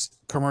 hours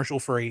commercial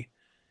free.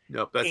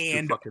 Nope, that's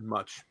too fucking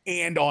much.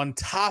 And on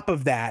top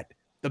of that,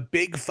 the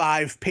big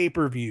 5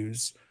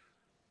 pay-per-views: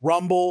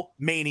 Rumble,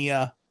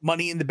 Mania,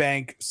 Money in the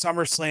Bank,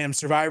 SummerSlam,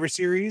 Survivor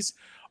Series,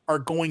 are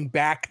going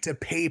back to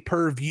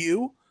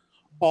pay-per-view.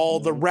 All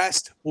the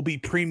rest will be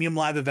premium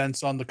live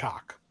events on the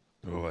Cock.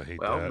 Oh, I hate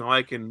that. Well, now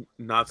I can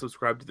not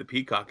subscribe to the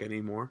Peacock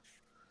anymore.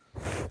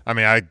 I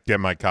mean, I get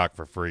my Cock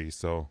for free,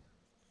 so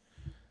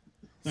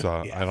I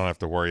don't have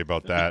to worry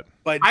about that.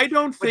 But I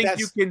don't think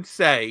you can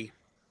say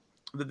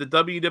that the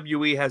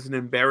WWE has an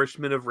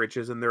embarrassment of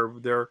riches and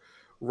their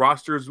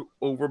roster's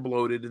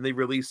overbloated, and they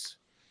release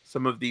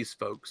some of these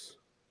folks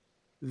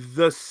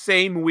the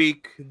same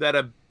week that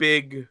a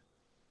big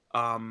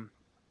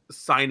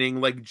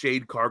signing like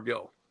Jade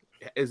Cargill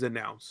is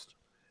announced,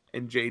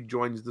 and Jade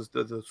joins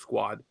the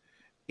squad,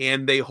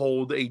 and they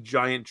hold a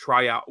giant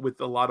tryout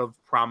with a lot of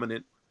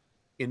prominent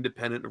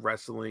independent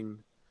wrestling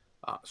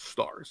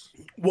stars.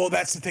 Well,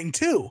 that's the thing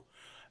too.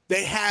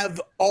 They have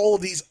all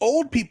of these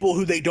old people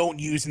who they don't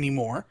use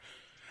anymore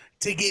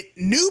to get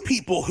new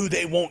people who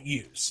they won't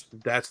use.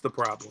 That's the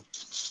problem.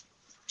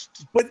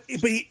 But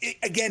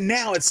again,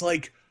 now it's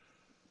like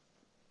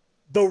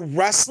the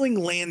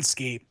wrestling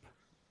landscape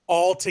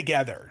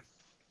altogether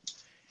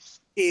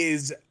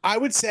is, I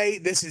would say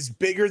this is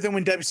bigger than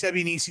when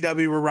WCW and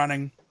ECW were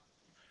running,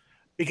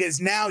 because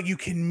now you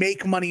can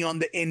make money on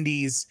the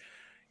indies.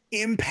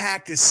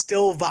 Impact is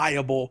still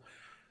viable.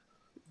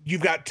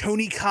 You've got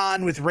Tony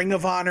Khan with Ring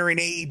of Honor and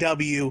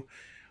AEW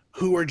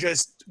who are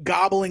just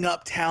gobbling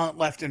up talent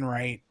left and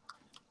right.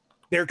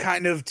 They're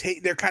kind of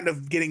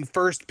getting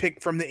first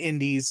pick from the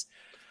indies.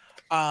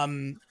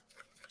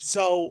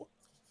 So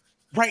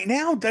right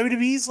now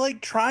WWE's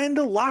like trying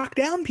to lock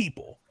down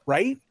people,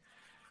 right?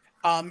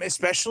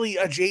 Especially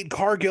a Jade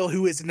Cargill,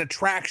 who is an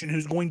attraction,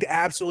 who's going to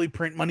absolutely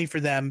print money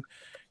for them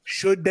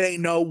should they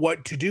know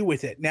what to do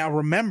with it. Now,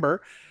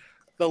 remember,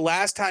 the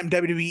last time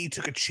WWE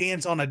took a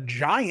chance on a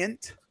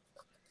giant,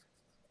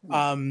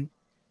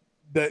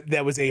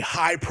 that was a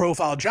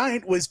high-profile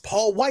giant, was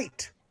Paul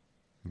White.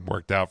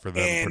 Worked out for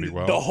them And pretty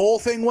well. the whole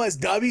thing was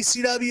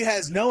WCW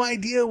has no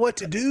idea what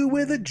to do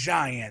with a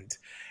giant.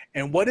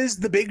 And what does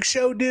the Big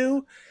Show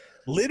do?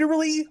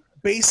 Literally,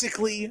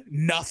 basically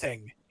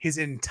nothing his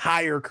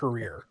entire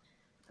career.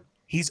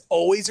 He's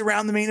always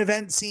around the main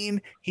event scene.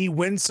 He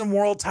wins some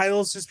world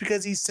titles just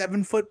because he's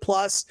 7 foot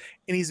plus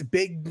and he's a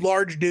big,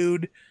 large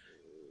dude.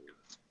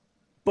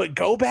 But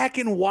go back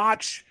and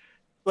watch,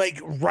 like,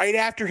 right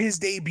after his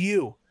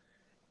debut,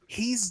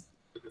 he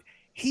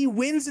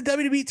wins the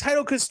WWE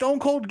title because Stone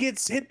Cold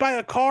gets hit by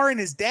a car and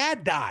his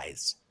dad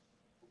dies.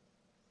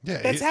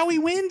 Yeah, That's how he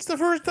wins the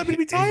first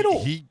WWE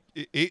title.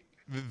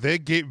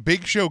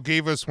 Big Show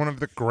gave us one of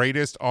the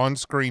greatest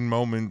on-screen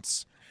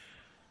moments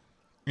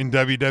in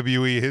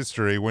WWE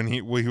history when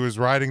he was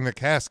riding the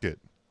casket.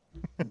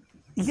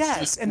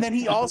 Yes, and then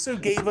he also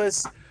gave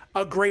us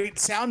a great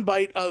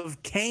soundbite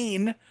of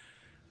Kane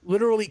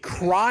literally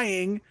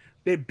crying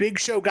that Big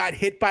Show got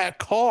hit by a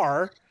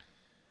car.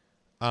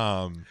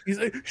 He's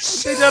like, The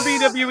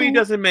WWE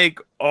doesn't make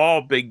all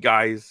big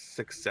guys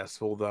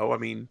successful, though. I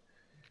mean,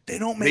 they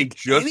don't make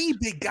any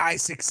big guy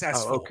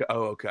successful.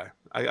 Okay.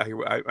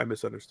 I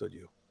misunderstood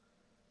you.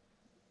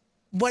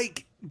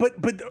 Like, but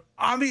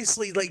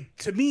obviously, like,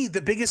 to me,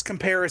 the biggest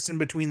comparison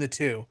between the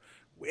two,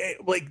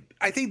 like,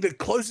 I think the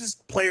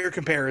closest player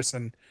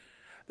comparison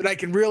that I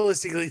can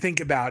realistically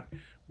think about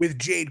with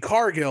Jade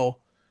Cargill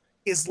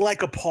is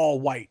like a Paul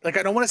White. Like,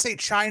 I don't want to say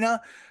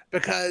China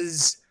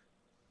because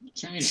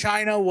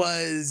China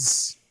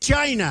was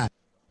China.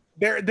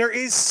 There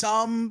is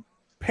some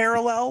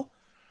parallel,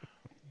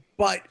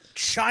 but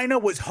China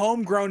was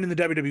homegrown in the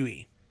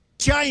WWE.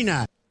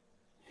 China.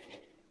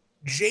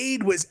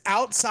 Jade was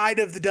outside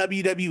of the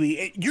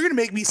WWE. You're going to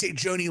make me say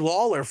Joni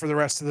Lawler for the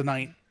rest of the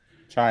night.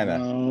 China.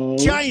 No.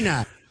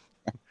 China.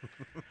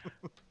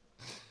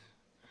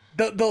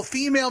 The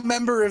female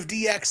member of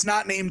DX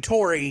not named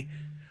Tori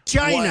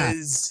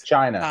was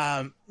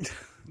China.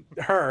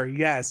 Her,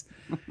 yes.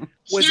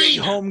 Was a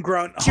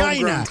homegrown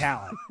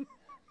talent.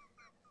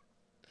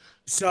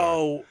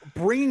 So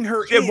bringing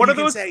her in. One of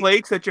those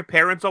plates that your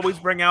parents always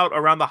bring out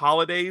around the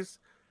holidays.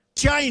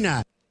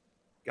 China.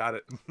 Got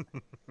it.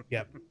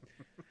 Yep.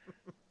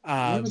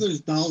 Remember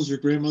those dolls your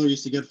grandmother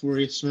used to get for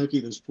you,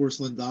 Smokey? Those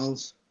porcelain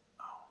dolls?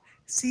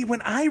 See,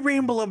 when I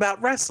ramble about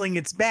wrestling,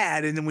 it's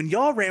bad. And then when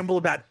y'all ramble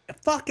about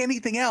fuck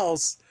anything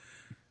else,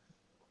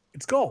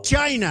 it's gold.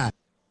 China.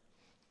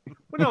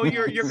 Well, no,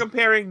 you're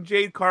comparing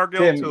Jade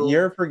Cargill Tim, to.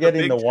 you're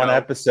forgetting the Big one Show.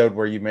 episode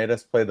where you made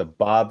us play the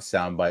Bob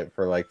soundbite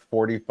for like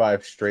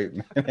 45 straight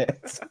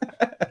minutes.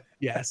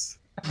 Yes.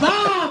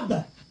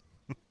 Bob!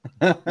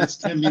 That's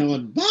Tim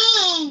yelling,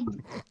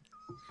 Bob!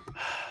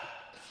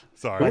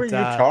 Sorry. Who are you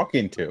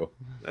talking to?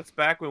 That's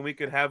back when we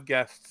could have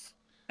guests.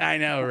 I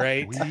know,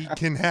 right? We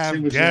can have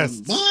Tim was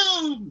guests.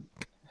 yelling,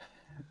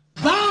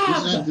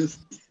 Bob!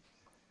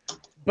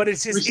 But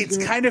it's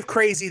kind of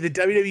crazy that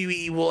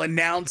WWE will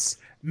announce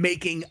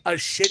making a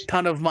shit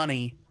ton of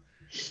money,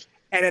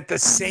 and at the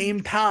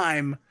same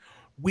time,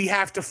 we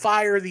have to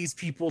fire these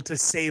people to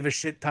save a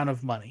shit ton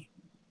of money.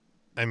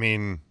 I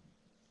mean,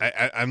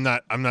 I'm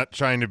not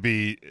trying to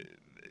be.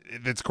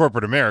 It's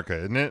corporate America,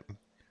 isn't it?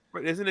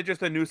 But isn't it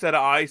just a new set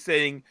of eyes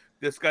saying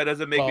this guy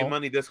doesn't make me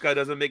money, this guy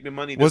doesn't make me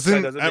money, this guy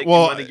doesn't make me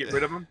money, get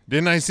rid of him?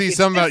 Didn't I see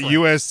something about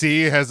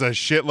USC has a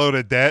shitload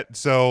of debt?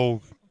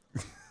 So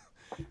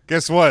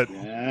guess what?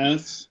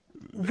 Yes.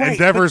 Right,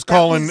 Endeavor's but that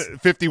calling was-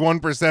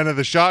 51% of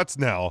the shots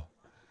now.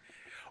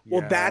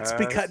 Well, that's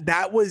because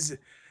that was.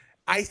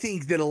 I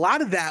think that a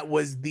lot of that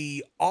was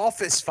the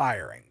office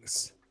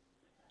firings.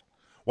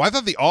 Well, I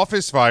thought the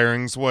office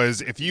firings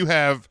was if you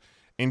have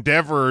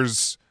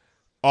Endeavor's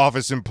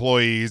office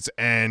employees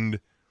and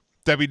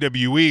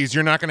WWE's,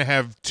 you're not going to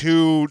have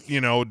two,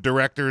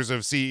 directors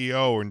of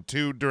CEO and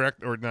two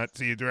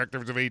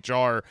directors of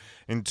HR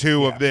and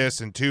two of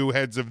this and two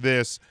heads of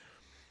this.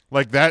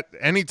 Like that,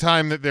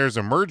 anytime that there's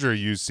a merger,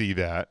 you see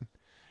that.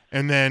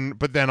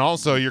 But then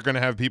also you're going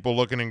to have people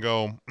looking and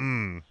go,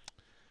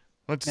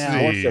 Let's Now-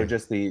 see. More so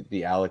just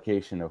the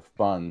allocation of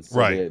funds. So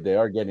Right. They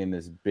are getting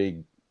this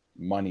big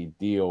money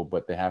deal,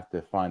 but they have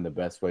to find the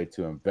best way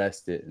to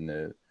invest it. And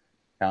the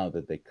talent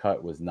that they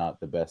cut was not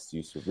the best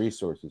use of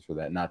resources for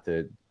that. Not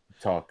to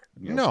talk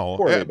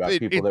poorly about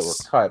people that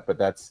were cut, but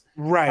that's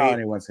Right. how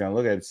anyone's going to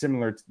look at it.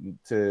 Similar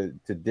to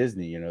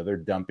Disney, you know, they're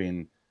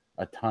dumping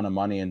a ton of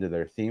money into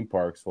their theme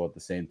parks, while at the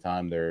same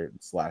time they're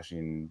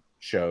slashing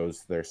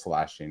shows, they're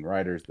slashing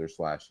writers, they're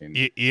slashing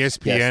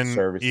ESPN. guest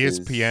services,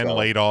 ESPN so-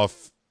 laid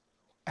off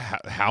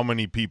how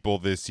many people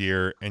this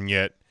year, and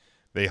yet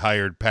they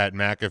hired Pat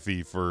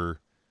McAfee for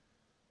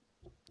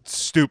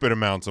stupid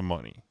amounts of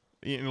money.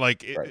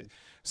 Right.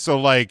 So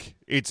like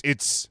it's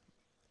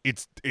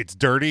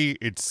dirty.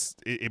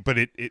 But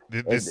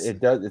It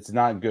does. It's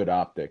not good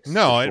optics.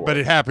 No, for sure. but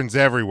it happens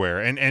everywhere.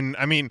 And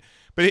I mean,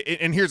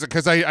 and here's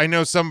because I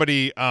know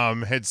somebody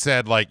had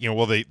said, like,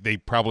 well, they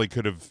probably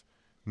could have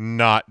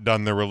not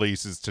done the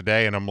releases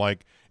today, and I'm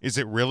like, is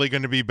it really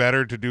going to be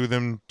better to do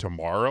them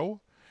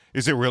tomorrow?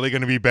 Is it really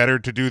going to be better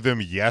to do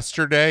them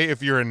yesterday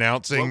if you're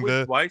announcing What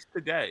was twice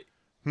today?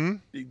 Hmm?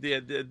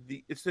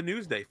 It's the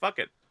news day. Fuck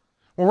it.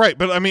 Well, right,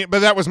 but I mean, but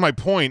that was my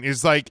point.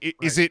 Is like,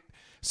 is it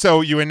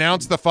so you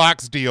announce the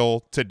Fox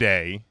deal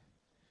today?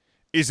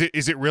 Is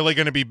it really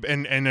going to be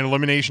an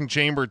Elimination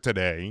Chamber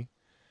today?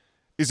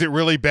 Is it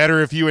really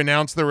better if you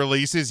announce the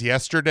releases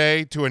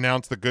yesterday to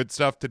announce the good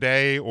stuff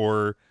today?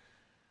 Or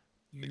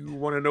You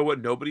want to know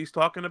what nobody's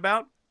talking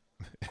about?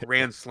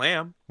 Grand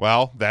Slam.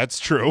 well, that's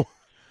true.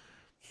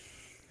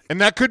 And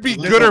that could be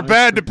Well, good or that's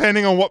bad true.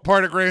 depending on what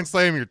part of Grand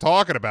Slam you're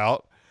talking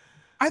about.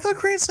 I thought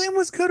Grand Slam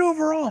was good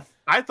overall.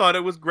 I thought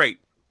it was great.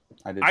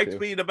 I did I too.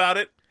 tweeted about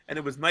it, and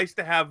it was nice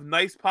to have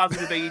nice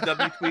positive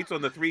AEW tweets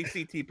on the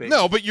 3CT page.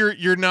 No, but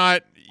you're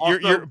not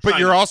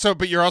Also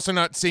you're also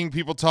not seeing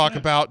people talk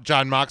about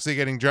John Moxley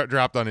getting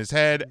dropped on his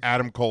head,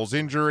 Adam Cole's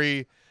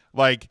injury,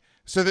 like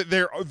so that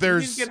he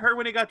there's didn't get hurt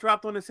when he got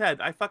dropped on his head.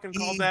 I fucking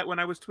called He- that when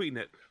I was tweeting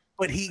it.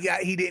 But he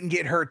didn't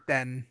get hurt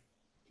then.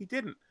 He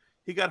didn't.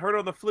 He got hurt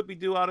on the flippy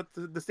do out at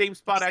the same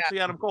spot. Actually,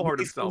 Adam Cole hurt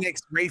himself.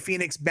 Ray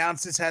Phoenix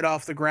bounced his head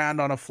off the ground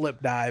on a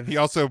flip dive. he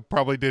also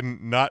probably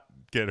didn't not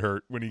get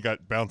hurt when he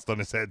got bounced on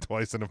his head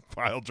twice in a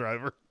pile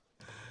driver.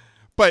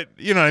 But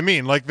you know what I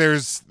mean? Like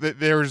there's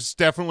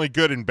definitely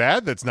good and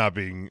bad that's not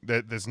being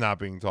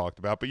talked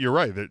about. But you're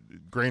right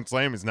that Grand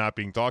Slam is not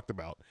being talked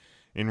about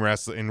in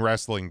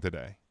wrestling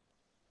today.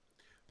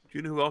 Do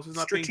you know who else is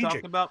not being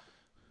Strategic. talked about?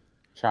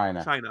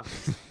 China. China.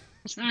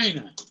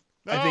 China.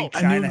 I think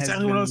I China knew has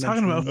exactly been what I was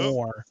talking mentioned about.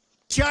 more.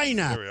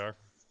 China. There we are.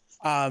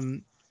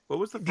 What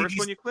was the Did first you-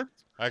 one you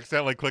clicked? I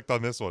accidentally clicked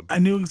on this one. I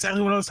knew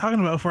exactly what I was talking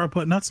about before I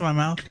put nuts in my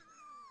mouth.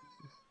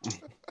 They're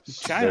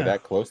China,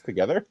 that close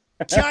together.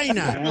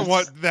 China.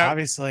 What that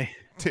obviously.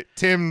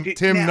 Tim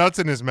Now- nuts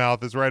in his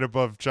mouth is right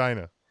above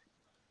China.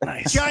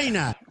 Nice.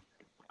 China.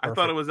 I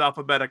thought it was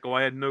alphabetical.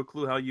 I had no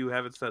clue how you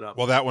have it set up.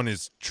 Well, that one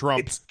is Trump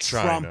It's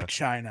China. Trump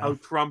China. Oh,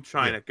 Trump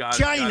China. Got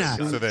it. China. Got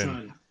it, got So it. then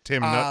China.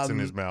 Tim nuts in Um,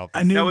 his mouth.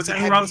 I knew That was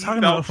exactly what I was how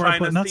talking you about spell before I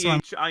put China nuts in my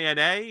mouth.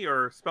 CHINA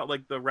or spelled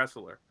like the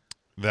wrestler.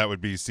 That would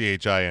be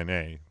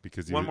CHINA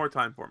because One more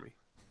time for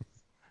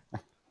me.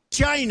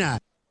 China.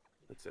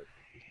 That's it.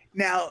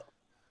 Now,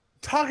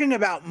 talking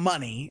about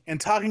money and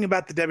talking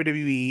about the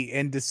WWE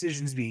and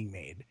decisions being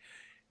made,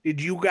 did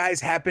you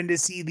guys happen to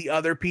see the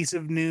other piece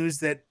of news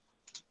that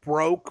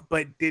broke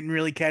but didn't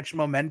really catch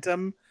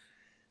momentum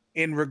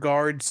in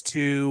regards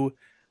to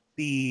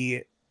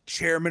the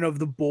chairman of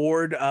the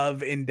board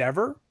of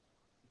Endeavor?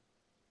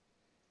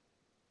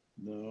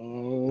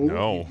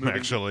 No,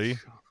 actually.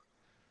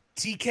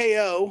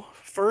 TKO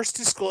first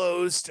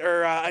disclosed,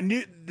 or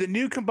the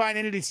new combined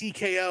entity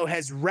TKO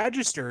has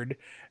registered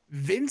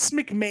Vince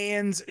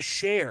McMahon's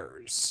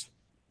shares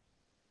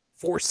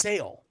for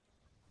sale.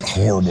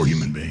 Horrible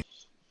human being.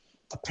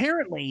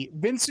 Apparently,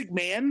 Vince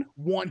McMahon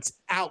wants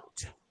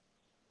out.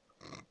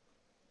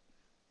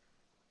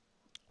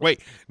 Wait,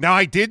 now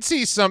I did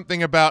see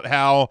something about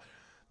how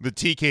the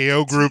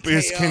TKO group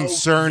is TKO,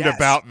 concerned yes.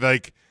 about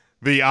like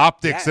the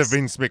optics of Yes.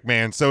 Vince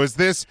McMahon. So is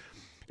this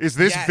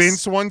Yes.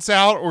 Vince wants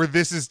out or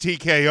this is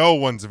TKO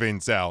wants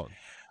Vince out?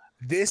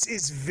 This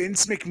is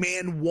Vince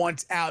McMahon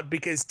wants out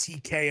because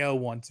TKO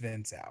wants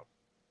Vince out.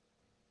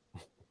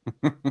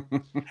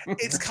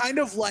 It's kind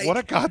of like What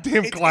a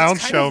goddamn it's clown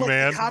kind show, of like the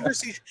man.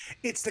 conversation.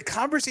 It's the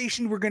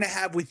conversation we're gonna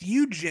have with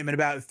you, Jim, in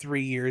about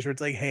 3 years, where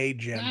it's like, hey,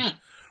 Jim,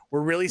 we're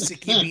really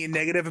sick of you being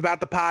negative about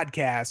the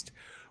podcast.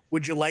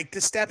 Would you like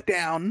to step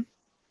down,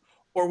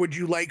 or would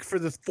you like for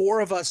the four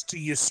of us to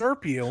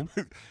usurp you?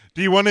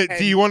 Do you want to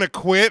And-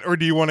 quit or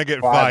do you want to get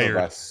Five fired?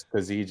 of us,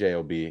 because EJ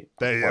will be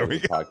There part of we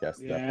the go. podcast. at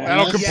that Yeah. point.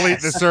 That'll complete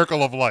Yes. the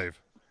circle of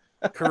life.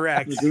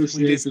 Correct. We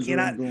Negotiations just are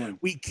cannot. ongoing.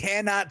 We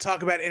cannot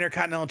talk about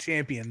Intercontinental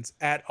Champions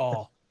at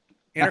all.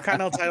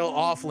 Intercontinental title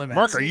off limits.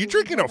 Mark, are you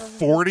drinking a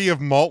 40 of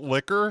malt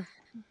liquor?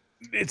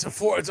 It's a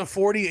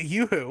 40 at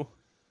Yoo-hoo.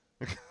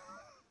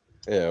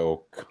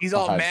 Ew. He's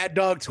all God. Mad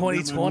Dog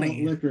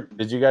 2020. Liquor.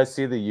 Did you guys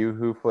see the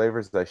Yoo-Hoo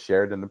flavors that I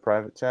shared in the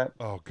private chat?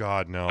 Oh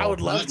God, no. I would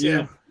love to.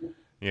 Yeah.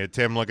 Yeah,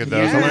 Tim, look at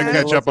those. I'm going to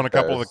Yeah. catch up on a Look at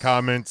couple of the those.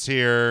 comments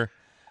here.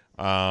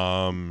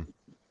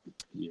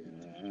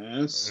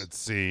 Yes. Let's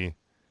see.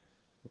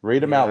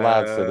 Read them out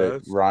loud so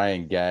that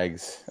Ryan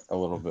gags a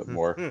little bit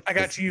more. I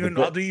got you. And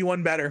I'll do you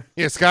one better.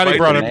 Yeah, Scotty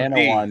brought up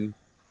banana one.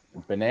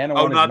 Banana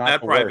one. not is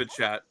that the private worst.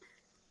 chat.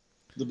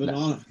 The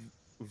banana.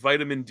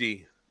 Vitamin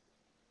D.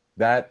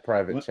 That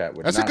private chat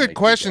would. That's a not good make you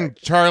question, gag.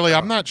 Charlie.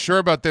 I'm not sure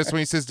about this when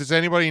he says, does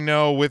anybody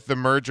know with the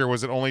merger,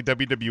 was it only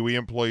WWE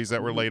employees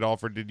that were laid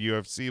off, or did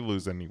UFC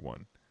lose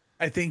anyone?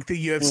 I think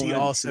the UFC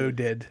also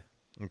did.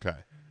 Okay.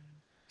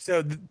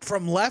 So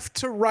from left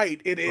to right,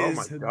 it is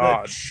my the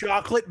God.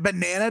 chocolate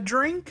banana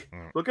drink.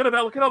 Look at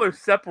how they're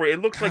separate.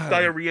 It looks like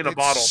diarrhea in a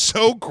bottle.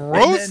 So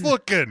gross And then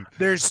looking.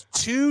 There's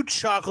 2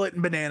 chocolate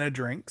and banana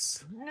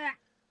drinks.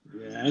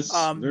 Yes.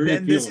 Then Very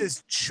this appealing.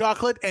 is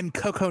chocolate and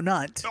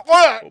coconut.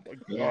 What? Oh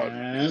my God.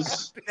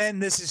 Yes. Then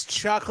this is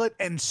chocolate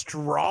and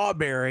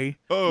strawberry.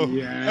 Oh,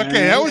 Yes.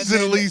 okay. That was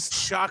And at then least.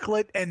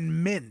 chocolate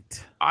and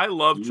mint. I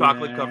love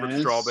chocolate covered Yes.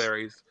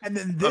 strawberries. And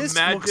then this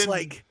looks Imagine-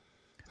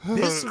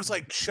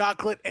 like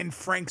chocolate and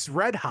Frank's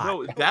Red Hot.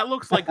 No, that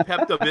looks like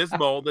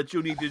Pepto-Bismol that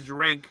you need to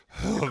drink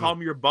to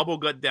calm your bubble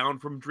gut down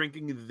from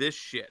drinking this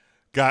shit.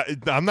 God,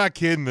 I'm not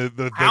kidding.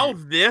 The How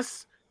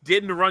this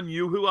didn't run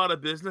Yoo-Hoo out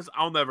of business,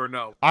 I'll never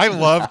know. I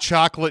love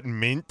chocolate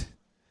mint,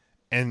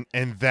 and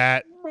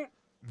that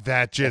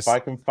just. If I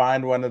can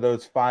find one of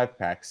those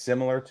 5-packs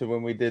similar to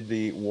when we did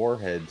the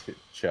Warhead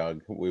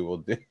chug, we will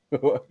do.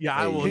 Yeah,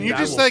 I will. Can you I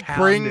just will like pound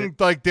bring it.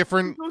 like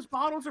different Those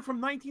bottles are from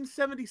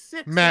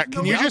 1976. Matt? There's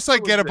Can no you doubt just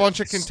like it get a was bunch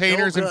of Still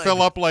containers and good.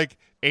 fill up like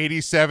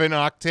 87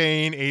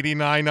 octane,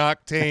 89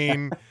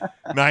 octane,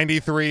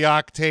 93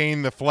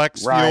 octane, the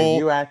flex Ryan, fuel,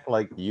 you act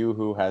like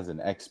Yoo-Hoo has an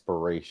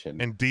expiration.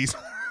 and diesel?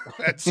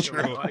 That's You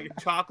true. know, like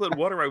chocolate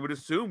water, I would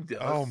assume does.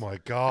 Oh my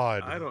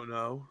god, I don't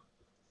know.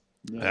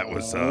 that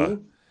was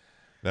No.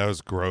 that was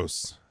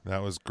gross.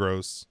 That was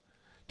gross.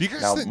 Do you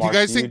guys Now, do you Mark,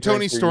 guys do you think Tony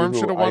drink your Storm Yoo-Hoo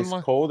should have won?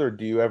 ice cold, or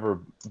do you ever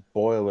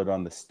boil it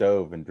on the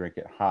stove and drink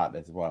it hot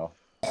as well?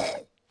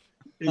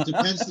 It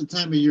depends the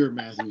time of year,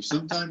 Matthew.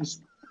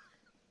 Sometimes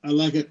I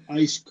like it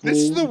ice cold. This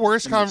is the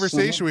worst in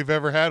conversation summer- we've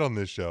ever had on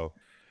this show.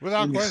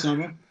 Without in the question.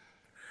 summer.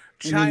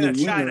 China, in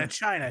the China, winter-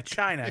 China,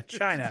 China,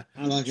 China.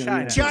 I like it China,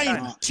 a little China,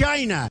 hot.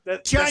 China,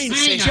 That's China, the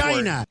safe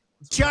China, word.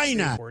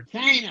 China.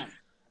 China.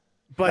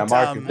 But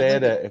now, Mark,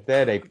 if they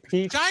had a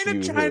peach China,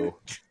 Yoo-Hoo, China.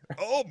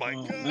 Oh my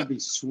Oh, god. that'd be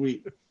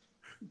sweet.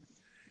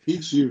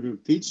 Peach Yoo-Hoo.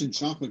 Peach and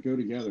chocolate go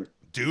together.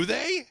 Do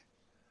they?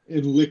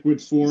 In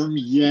liquid form,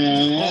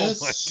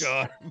 yes. Oh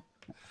my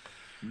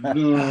god.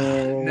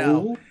 No.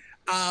 No.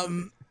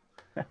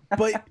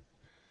 But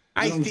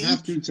I I don't think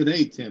have to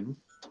today, Tim.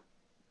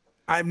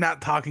 I'm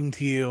not talking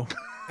to you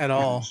at I'm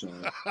all. sorry.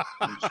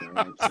 I'm sorry.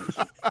 I'm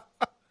sorry.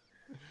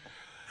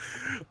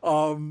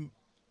 Um,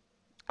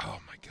 Oh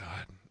my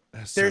god.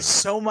 That's there's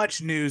so, so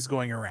much news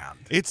going around,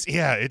 it's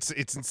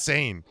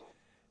insane.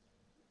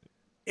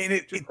 and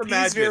it Just is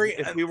imagine very.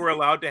 if we were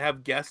allowed to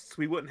have guests,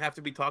 we wouldn't have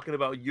to be talking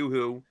about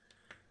Yoo-Hoo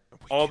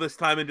all this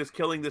time and just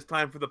killing this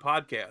time for the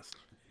podcast.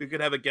 We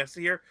could have a guest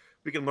here.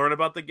 We can learn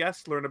about the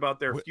guests, learn about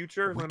their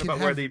future, we learn can about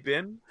where have- they've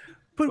been.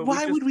 But But we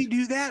why just- would we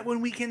do that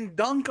when we can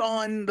dunk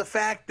on the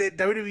fact that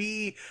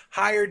WWE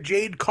hired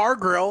Jade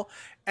Cargill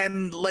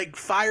and like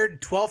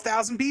fired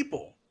 12,000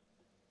 people?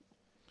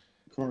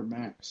 Card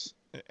Max.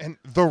 And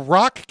The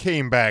Rock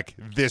came back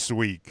this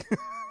week.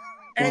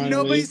 And Finally.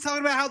 nobody's talking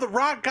about how The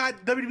Rock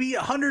got WWE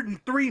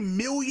 103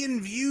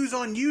 million views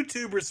on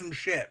YouTube or some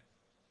shit.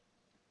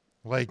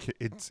 Like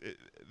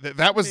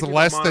that was Maybe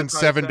less they'll than monetize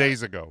 7 that.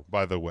 days ago,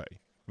 by the way.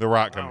 The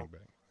Rock Wow. coming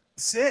back.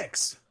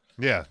 6.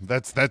 Yeah,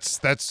 that's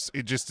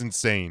just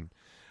insane.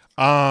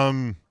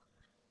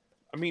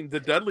 I mean, the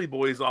Dudley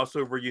Boys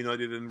also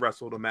reunited and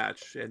wrestled a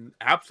match, and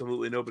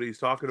absolutely nobody's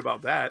talking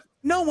about that.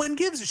 No one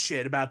gives a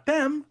shit about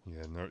them.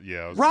 Yeah, no, yeah.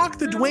 I was Rock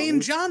the gonna-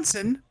 Dwayne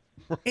Johnson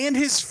and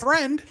his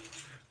friend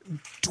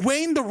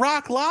Dwayne the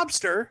Rock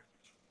Lobster.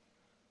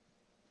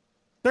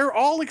 They're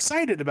all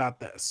excited about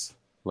this.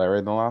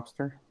 Larry the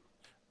Lobster.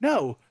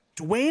 No,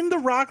 Dwayne the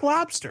Rock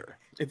Lobster.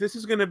 If this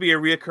is going to be a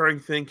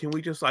reoccurring thing, can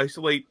we just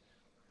isolate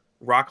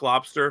Rock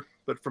Lobster,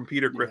 but from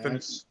Peter Griffin?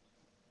 Yes.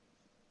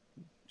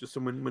 Just so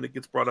when it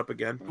gets brought up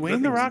again.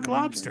 Dwayne the Rock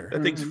Lobster.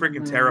 That thing's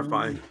freaking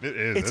terrifying. It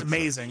is. It's That's-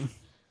 amazing.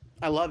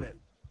 I love it.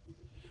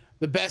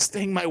 The best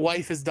thing my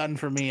wife has done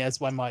for me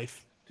as my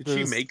wife. Did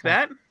she make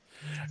that?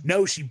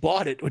 No, she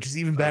bought it, which is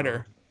even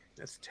better.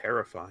 That's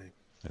terrifying.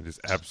 It is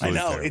I absolutely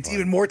know. terrifying. It's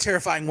even more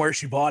terrifying where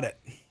she bought it.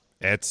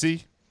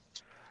 Etsy.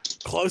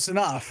 Close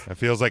enough. That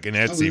feels like an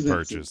Etsy is Etsy?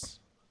 purchase.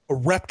 A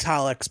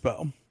Reptile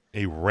Expo.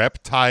 A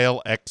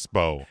reptile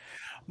expo.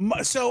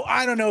 So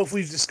I don't know if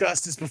we've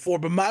discussed this before,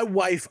 but my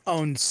wife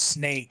owns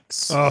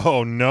snakes.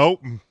 Oh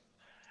nope.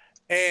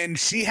 And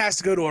she has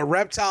to go to a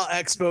reptile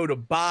expo to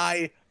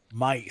buy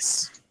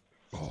mice.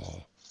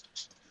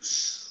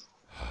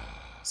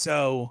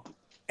 So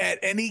at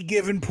any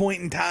given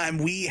point in time,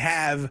 we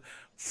have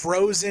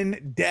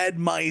frozen dead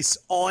mice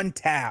on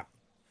tap,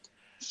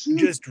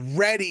 just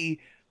ready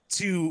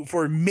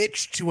for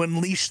Mitch to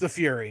unleash the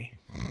fury.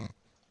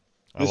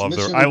 I love the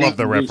mission I love got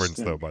the loose reference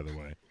then. though, by the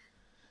way.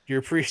 You're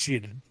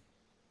appreciated.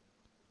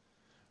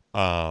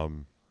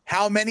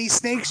 How many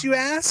snakes, you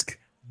ask?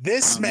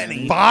 This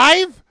many.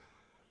 5?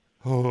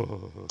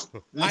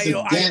 That's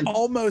a den.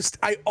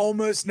 I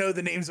almost know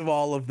the names of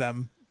all of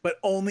them, but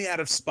only out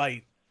of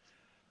spite.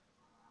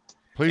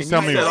 Please And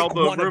tell you me said like all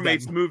the one of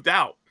roommates them. moved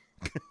out.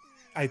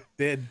 I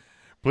did.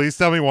 Please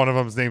tell me one of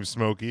them's named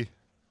Smokey.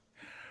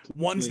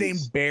 One's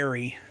Please. named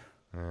Barry.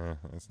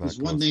 That's not There's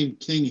one close. named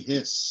King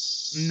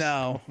Hiss.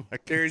 No.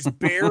 There's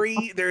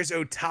Barry. There's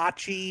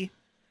Otachi.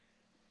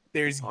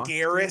 There's Austin?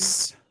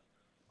 Garrus.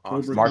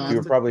 Cobra Mark, Kai. you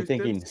were probably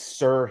thinking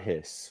Sir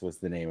Hiss was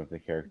the name of the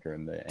character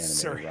in the animated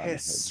Sir Robin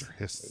Hiss. Hood.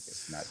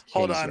 Hiss. Not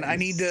Hold King on. Sir I Hiss.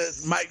 need to.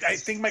 I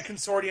think my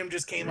consortium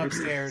just came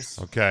upstairs.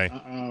 Okay.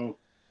 Uh-oh.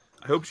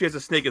 I hope she has a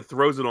snake and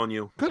throws it on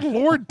you. Good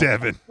Lord,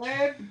 Devin.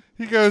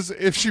 He goes,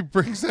 if he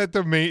brings it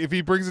to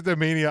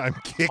Mania, I'm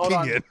kicking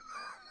on. it.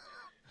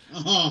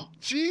 Oh,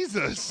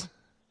 Jesus.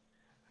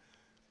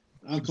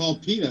 I'll call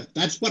Peter.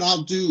 That's what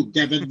I'll do,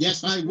 Devin.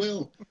 Yes, I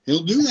will.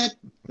 He'll do that.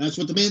 That's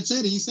what the man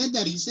said. He said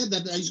that. He's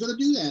going to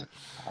do that.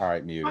 All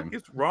right, mute him. What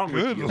is wrong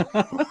Good with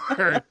you?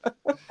 Lord.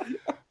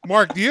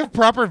 Mark, do you have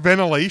proper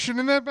ventilation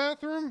in that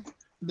bathroom?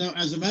 No,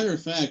 as a matter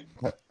of fact,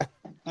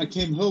 I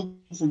came home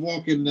from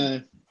walking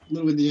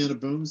Little Indiana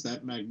Bones,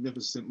 that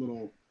magnificent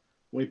little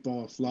white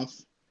ball of fluff.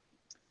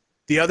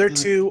 The other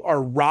two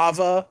are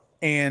Rava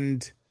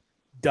and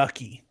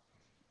Ducky.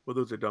 Well,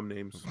 those are dumb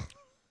names.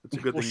 It's a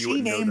good Well, thing you she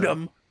wouldn't know named that.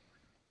 them.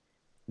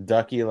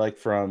 Ducky, like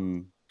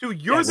from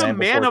Dude, you're Yes. the Land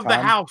man Before of the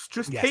Time? house.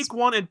 Just Yes. take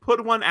one and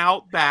put one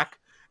out back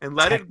and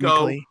let it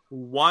go Technically.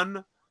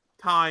 one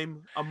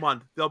time a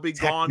month. They'll be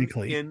gone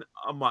Technically. in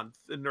a month.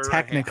 Or a half.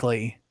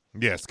 Technically,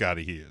 Yeah,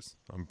 Scotty, he is.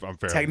 I'm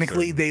fairly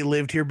technically, certain. they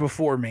lived here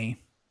before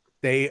me.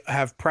 They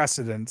have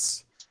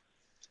precedence.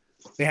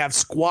 They have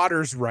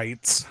squatters'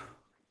 rights.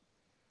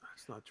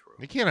 That's not true.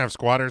 They can't have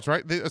squatters,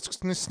 right?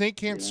 The snake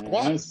can't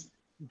squat. Yes.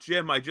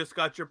 Jim, I just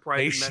got your They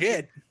private message,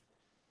 shit.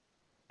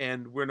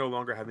 and we're no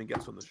longer having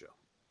guests on the show.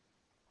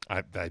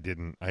 I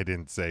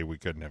didn't say we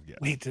couldn't have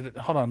guests. Wait,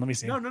 hold on. Let me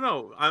see.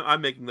 No.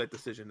 I'm making that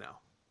decision now.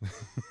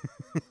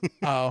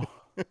 Oh,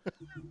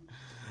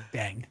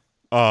 dang.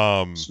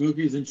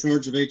 Smokey's in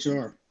charge of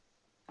HR.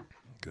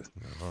 Good.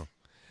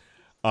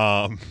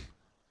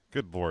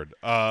 Good Lord.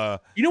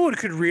 You know what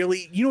could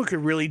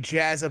really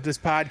jazz up this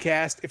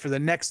podcast if for the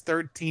next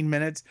 13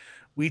 minutes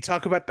we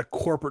talk about the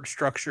corporate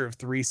structure of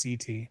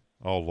 3CT.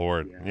 Oh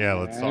Lord. Yeah,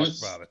 let's talk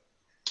Yes. about it.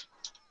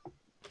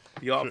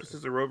 The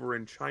offices are over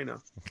in China.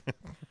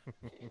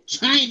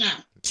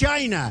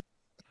 China.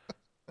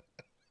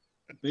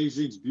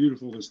 Beijing's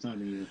beautiful this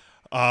time of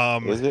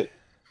year. Is it?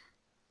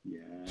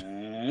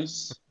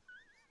 Yes.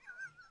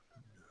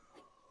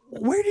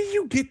 Where did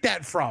you get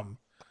that from?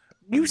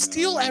 You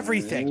steal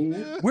everything.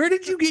 No. Where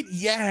did you get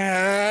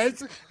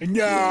yes and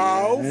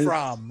no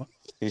from?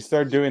 He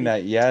started doing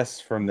that yes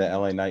from the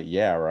LA Night,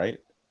 yeah, right?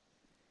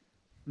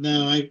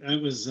 No, I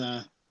was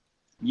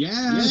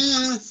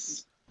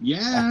yes.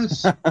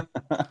 Yes.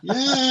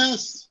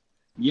 Yes.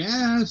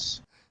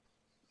 Yes.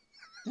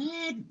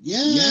 Dad,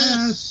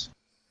 yes.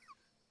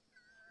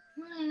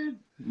 Dad,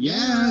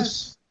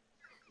 yes.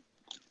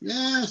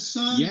 Yes,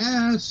 son.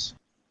 Yes.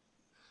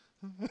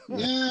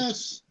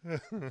 Yes.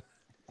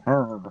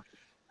 Herb.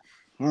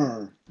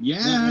 Her.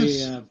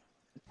 Yes.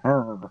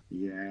 Herb.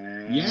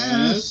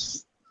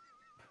 Yes.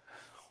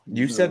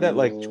 You said that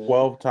like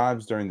 12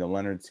 times during the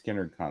Leonard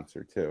Skinner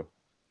concert too.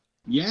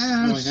 Yes.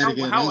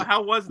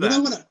 How was that? You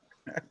know what?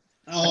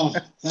 Oh,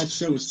 that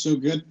show was so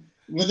good.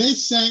 When they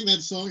sang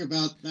that song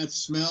about that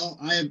smell,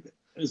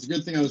 it's a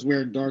good thing I was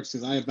wearing darks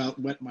because I about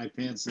wet my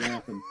pants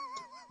laughing.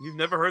 You've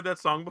never heard that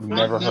song before?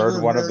 Never I've heard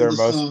never one of their heard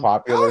the most song.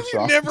 popular How have you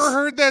songs. never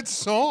heard that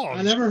song?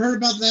 I never heard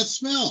about that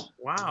smell.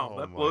 Wow, Oh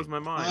that my blows my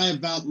mind. I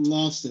about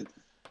lost it.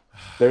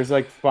 There's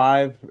like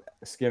 5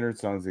 Skinner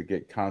songs that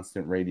get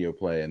constant radio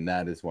play, and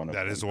that is one of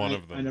them. That is one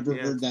of I them. never heard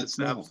It's- that it's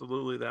smell.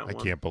 absolutely that I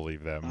one. can't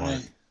believe that,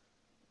 Mark.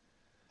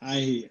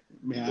 I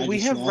We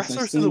just have lost. I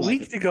wrestlers of still the like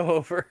week it. to go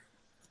over.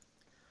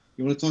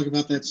 You want to talk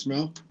about that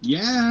smell?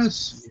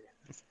 Yes.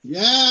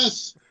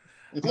 Yes.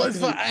 If I Let's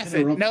can F it.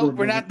 interrupt No, for a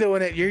we're not moment.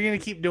 doing it. You're gonna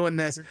keep doing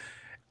this. We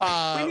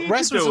need to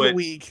Wrestlers do of the it.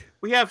 week.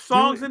 We have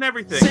songs and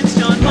everything. Since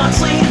John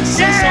Moxley,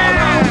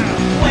 Cesaro,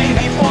 way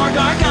before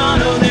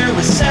Gargano, there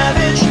was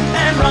Savage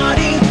and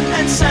Roddy,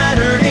 and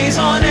Saturdays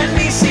on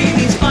NBC.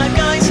 These 5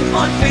 guys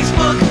on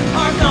Facebook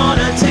are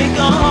gonna take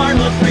a hard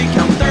look. 3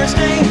 Count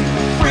Thursday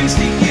brings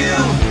to you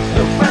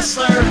the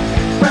wrestler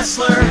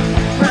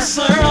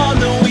on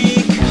the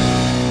week.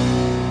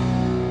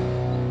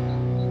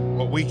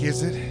 What week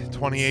is it?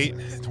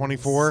 28,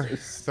 24,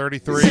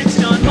 33? Since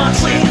John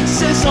Moxley,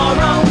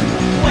 Cesaro,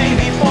 way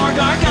before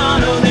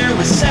Gargano, there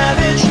was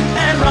Savage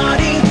and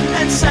Roddy,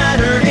 and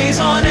Saturdays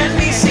on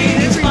NBC.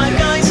 These 5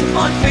 guys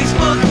on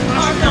Facebook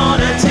are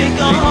gonna take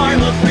a hard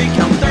look. 3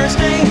 Count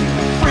Thursday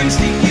brings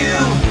to you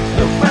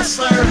the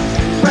wrestler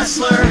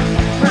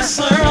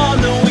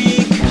on the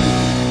week.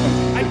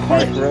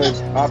 Mark really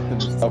popped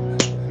himself.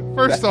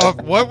 First off,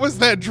 what was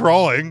that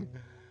drawing?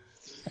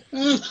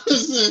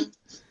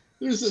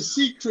 There's a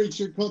sea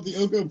creature called the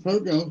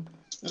Ogopogo,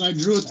 and I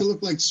drew it to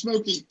look like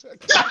Smokey.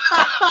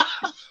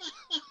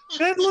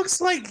 That looks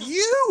like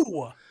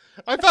you.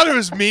 I thought it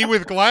was me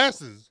with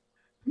glasses.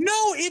 No,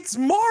 it's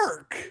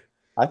Mark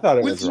I thought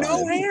it with was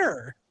no Ryan.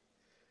 hair.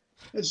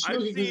 It's I've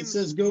showing because seen it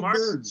says "Go Mark-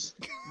 Birds."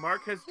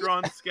 Mark has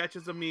drawn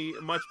sketches of me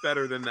much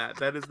better than that.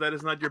 That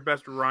is not your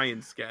best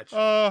Ryan sketch.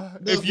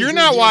 If you're because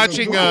not you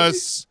watching have a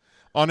us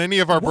on any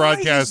of our Why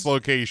broadcast is-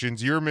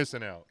 locations, you're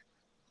missing out.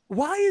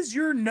 Why is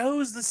your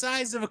nose the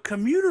size of a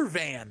commuter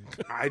van?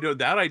 I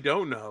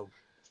don't know.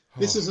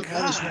 This is an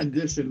honest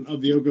rendition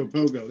of the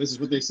Ogopogo. This is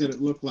what they said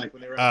it looked like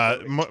when they were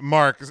out.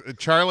 Mark,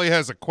 Charlie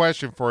has a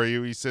question for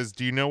you. He says,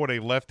 "Do you know what a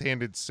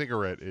left-handed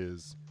cigarette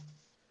is?"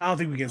 I don't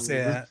think we can say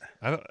that.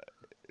 I don't.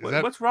 Is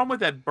that, What's wrong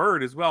with that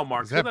bird as well,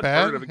 Mark? is Show that that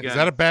bad? bird again. Is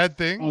that a bad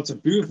thing? Oh, it's a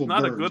beautiful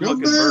Not a bird.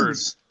 good-looking Go bird.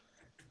 Birds!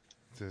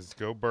 It says,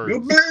 "Go birds." Go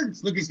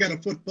Birds! Look, he's got a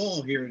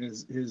football here in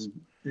his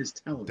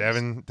talons.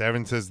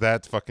 Devin says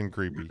that's fucking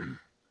creepy.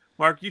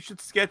 Mark, you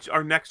should sketch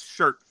our next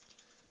shirt.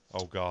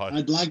 Oh God.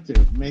 I'd like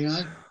to. May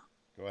I?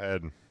 Go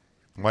ahead.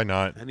 Why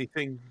not?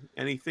 Anything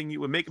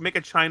you would make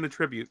a China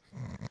tribute.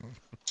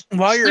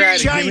 While you're at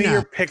it, give me China.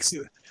 your picks.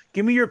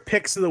 Give me your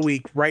picks of the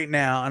week right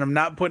now, and I'm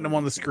not putting them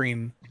on the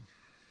screen.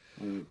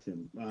 All right,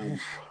 Tim.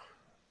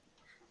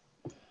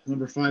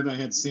 Number 5, I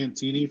had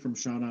Santini from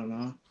Shana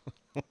Na.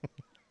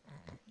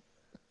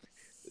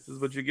 This is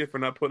what you get for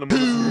not putting them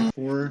on the screen.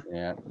 4,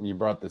 Yeah, you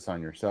brought this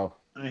on yourself.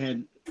 I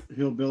had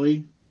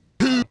Hillbilly.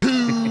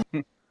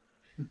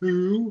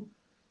 Who?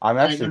 I'm All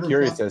right, actually number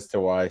curious 5. as to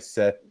why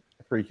Seth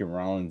freaking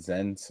Rollins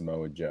and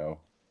Samoa Joe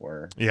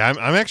were. Yeah,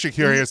 I'm actually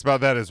curious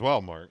about that as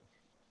well, Mark.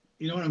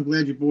 You know what? I'm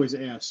glad you boys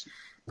asked.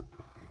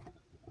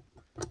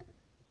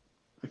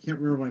 I can't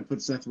remember when I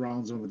put Seth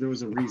Rollins on, but there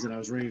was a reason I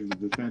was ready to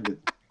defend it.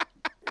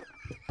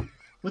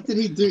 What did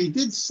he do? He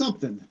did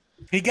something.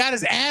 He got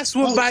his ass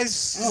whooped Oh, by oh.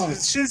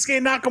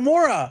 Shinsuke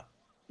Nakamura.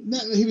 No,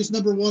 he was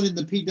number 1 in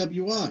the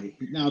PWI.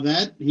 Now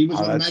that he was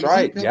Oh, on a that's magazine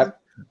right. cover.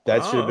 Yep.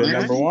 That should have been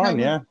magazine number 1. cover.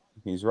 Yeah,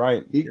 he's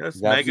right. He- Yes,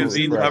 He's absolutely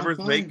magazine correct. covers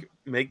Fine.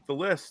 make the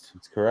list.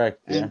 That's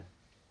correct. Yeah.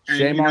 And,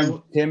 Shame you on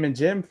know, Tim and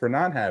Jim for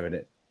not having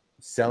it.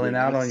 Selling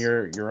out on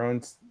Yes. your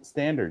own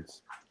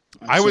standards.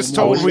 I was so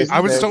told much- we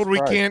That's told we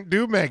right. can't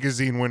do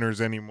magazine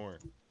winners anymore.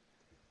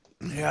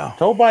 Yeah.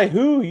 Told by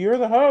who? You're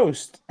the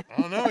host.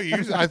 I don't know.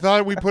 I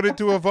thought we put it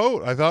to a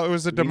vote. I thought it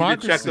was a We need to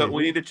democracy.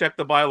 we need to check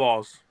the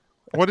bylaws.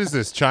 What is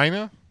this?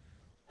 China?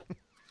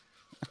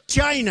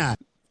 China.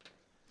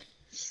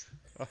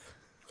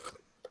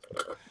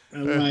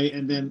 Right,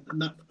 and then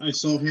I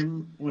saw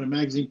him on a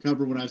magazine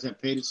cover when I was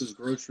at Paytas'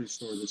 grocery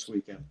store this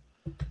weekend.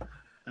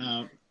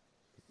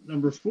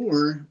 Number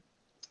 4,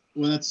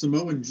 well, that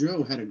Samoan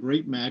Joe had a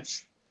great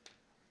match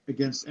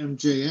against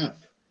MJF.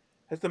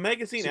 Has the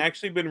magazine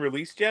actually been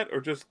released yet, or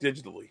just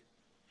digitally?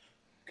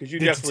 Because you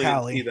definitely didn't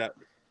Digitally. see that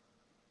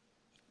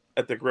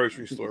at the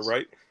grocery store,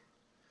 right?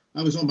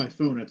 I was on my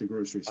phone at the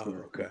grocery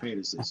store. okay. At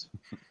Paytas'.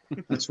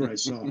 That's where I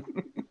saw it.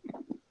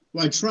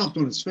 Well, I tromped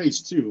on his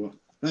face, too.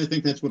 I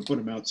think that's what put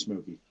him out,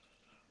 Smokey.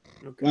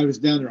 Okay. While I was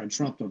down there, I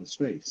tromped on his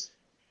face.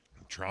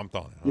 Tromped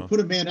on it, You huh? put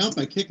a man out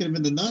by kicking him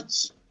in the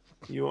nuts?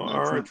 You I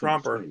are a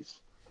tromped on tromper. his face.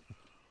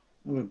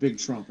 I'm a big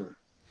trumper.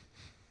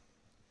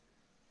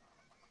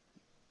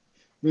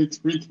 Make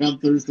 3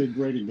 count Thursday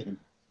great again.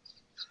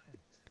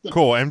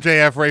 Cool.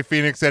 MJF, Ray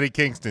Phoenix, Eddie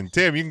Kingston.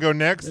 Tim, you can go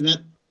next. And that,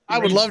 I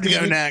would love to go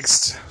Phoenix-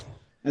 next.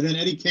 And then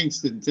Eddie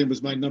Kingston, Tim,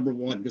 was my number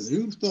 1. Because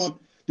who thought,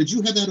 did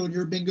you have that on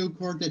your bingo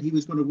card that he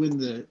was going to win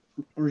the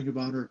Ring of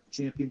Honor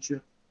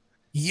championship?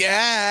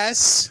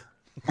 Yes,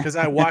 because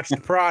I watched the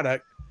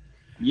product.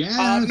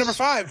 Yeah. Number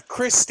 5,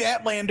 Chris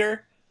Statlander,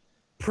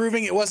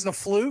 proving it wasn't a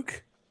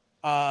fluke,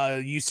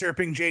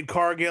 usurping Jade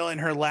Cargill in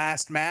her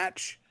last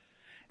match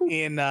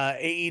in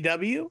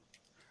AEW,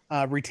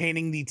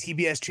 retaining the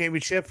TBS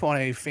championship on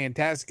a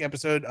fantastic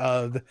episode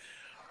of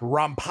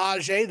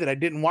Rampage that I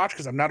didn't watch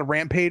because I'm not a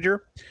rampager.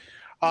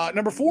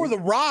 Number 4, The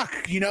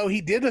Rock,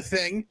 he did a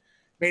thing,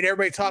 made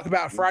everybody talk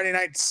about Friday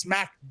Night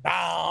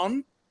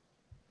SmackDown.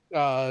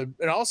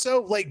 And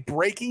also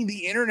breaking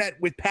the internet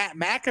with Pat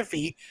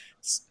McAfee,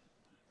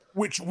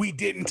 which we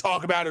didn't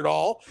talk about at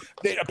all,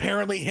 that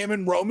apparently him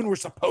and Roman were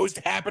supposed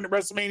to happen at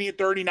WrestleMania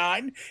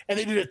 39, and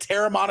they did a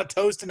Terramana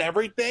toast and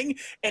everything,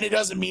 and it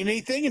doesn't mean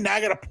anything, and now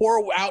I gotta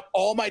pour out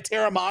all my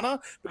Terramana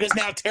because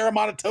now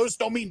Terramana toast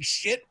don't mean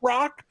shit,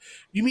 Rock?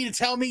 You mean to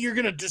tell me you're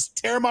gonna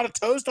just Terramana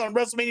toast on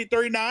WrestleMania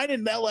 39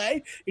 in LA,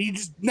 and you're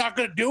just not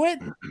gonna do it?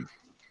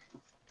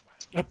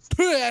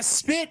 I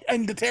spit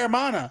in the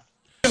Terramana.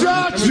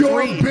 Shut Number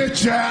your 3.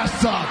 bitch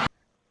ass up.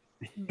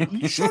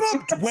 Shut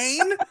up,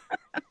 Dwayne.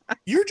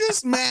 You're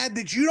just mad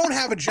that you don't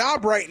have a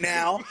job right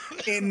now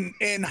in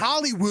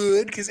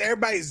Hollywood because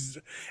everybody's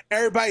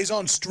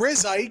on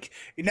Strizike,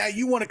 and now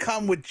you want to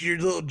come with your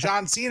little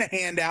John Cena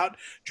handout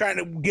trying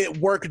to get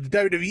work at the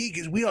WWE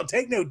because we don't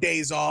take no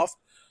days off.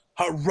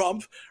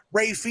 Harumph.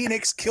 Ray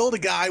Phoenix killed a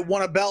guy,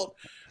 won a belt.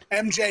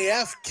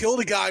 MJF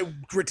killed a guy,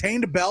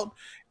 retained a belt.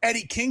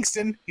 Eddie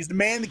Kingston, he's the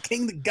man, the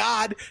king, the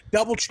god,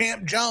 double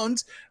champ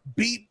Jones,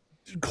 beat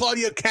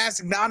Claudio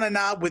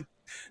Castagnana with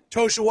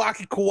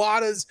Toshiwaki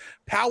Kawada's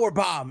power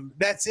bomb.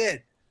 That's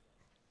it.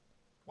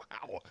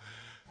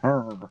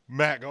 Wow.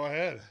 Matt, go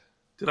ahead.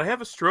 Did I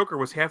have a stroke, or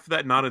was half of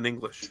that not in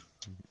English?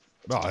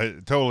 No,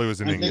 it totally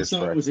was in I English.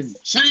 think so. It was in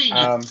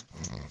China.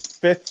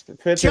 Fifth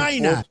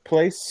China. and fourth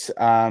place.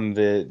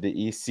 The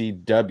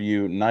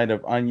ECW Night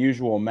of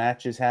Unusual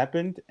Matches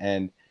happened,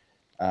 and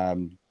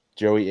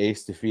Joey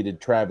Ace defeated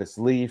Travis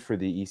Lee for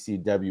the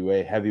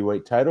ECWA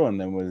Heavyweight title, and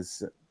then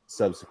was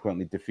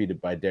subsequently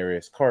defeated by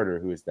Darius Carter,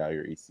 who is now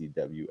your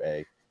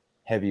ECWA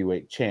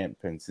Heavyweight champ.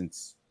 And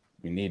since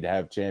we need to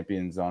have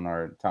champions on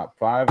our top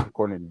 5,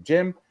 according to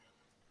Jim,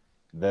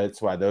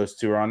 that's why those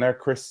two are on there.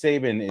 Chris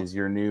Sabin is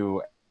your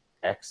new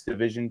X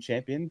Division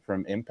champion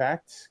from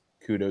Impact.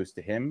 Kudos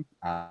to him.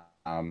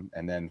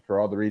 And then for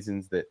all the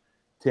reasons that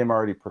Tim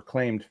already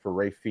proclaimed for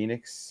Ray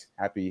Phoenix,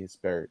 happy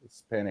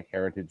Hispanic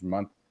Heritage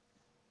Month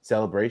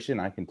celebration,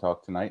 I can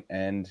talk tonight,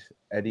 and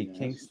Eddie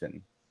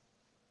Kingston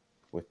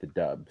with the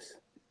dubs.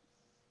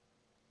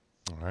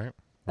 All right.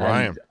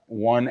 Ryan. And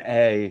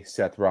 1A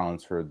Seth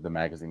Rollins for the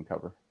magazine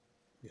cover.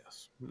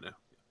 Yes. No.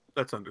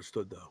 That's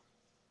understood, though.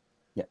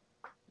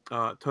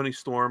 Yeah. Tony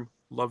Storm,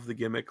 love the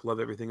gimmick, love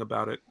everything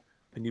about it.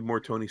 I need more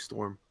Tony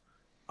Storm.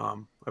 I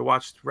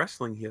watched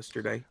wrestling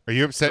yesterday. Are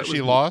you upset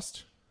she was-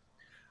 lost?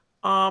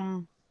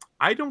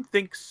 I don't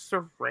think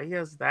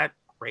Saraya's that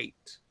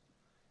great.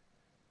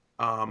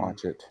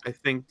 Watch it. I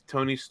think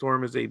Tony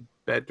Storm is a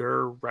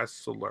better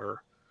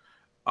wrestler.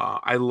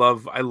 I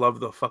love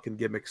the fucking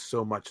gimmick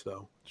so much,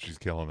 though. She's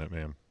killing it,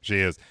 man. She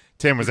is.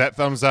 Tim, was that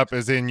thumbs up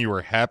as in you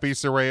were happy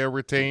Saraya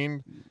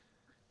retained?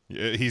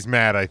 He's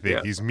mad, I think.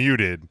 Yeah. He's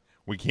muted.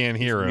 We can't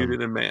hear him.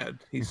 Muted and mad.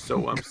 He's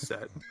so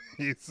upset.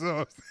 He's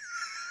so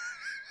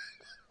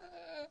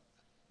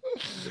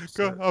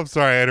I'm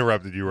sorry I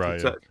interrupted you, Ryan.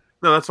 Upset.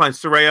 No, that's fine.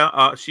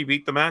 Saraya, she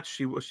beat the match.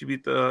 She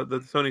beat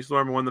the Tony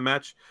Storm and won the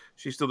match.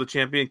 She's still the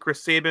champion.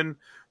 Chris Sabin,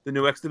 the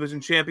new X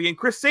Division champion.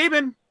 Chris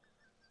Sabin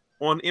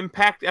on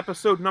Impact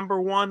episode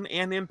number 1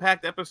 and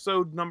Impact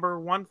episode number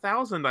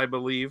 1000, I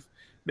believe,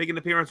 making an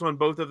appearance on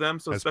both of them.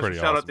 So That's special pretty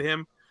shout out awesome. to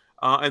him.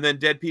 And then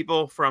Dead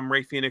People from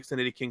Ray Phoenix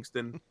and Eddie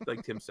Kingston,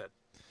 like Tim said.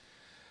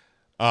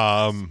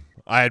 I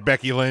had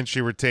Becky Lynch.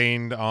 She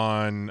retained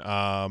on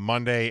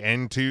Monday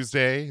and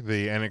Tuesday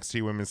the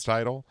NXT Women's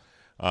title.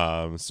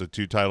 So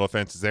 2 title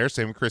offenses there.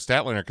 Same with Chris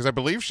Statlander, because I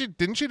believe she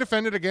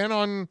defend it again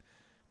on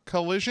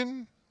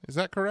Collision. Is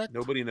that correct?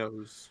 Nobody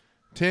knows.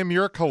 Tim,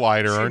 you're a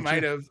Collider, She aren't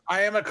might you? have.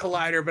 I am a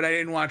Collider, but I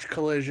didn't watch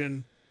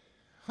Collision.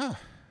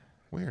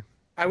 Weird.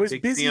 I was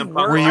Big busy. CM Punk.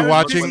 working. Were you I was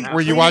watching? busy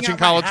Were you cleaning watching out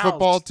my college house.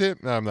 football, Tim?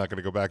 No, I'm not going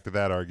to go back to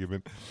that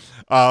argument.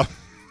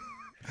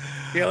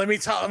 Yeah, let me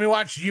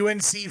watch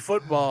UNC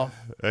football.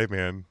 Hey,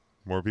 man,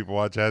 more people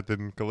watch that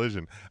than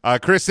Collision.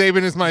 Chris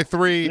Sabin is my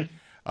 3.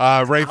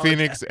 Ray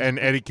Phoenix and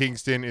Eddie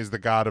Kingston is the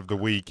God of the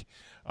Week.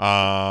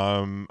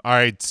 All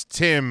right,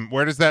 Tim,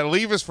 where does that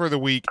leave us for the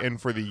week and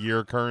for the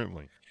year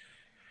currently?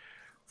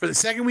 For the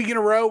second week in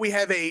a row, we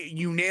have a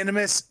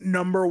unanimous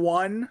number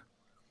 1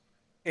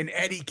 in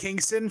Eddie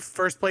Kingston.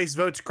 First place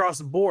votes across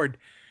the board.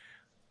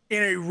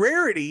 In a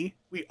rarity,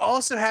 we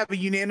also have a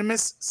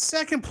unanimous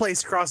second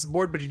place across the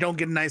board, but you don't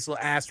get a nice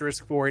little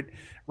asterisk for it.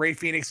 Ray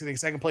Phoenix getting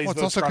second place Well,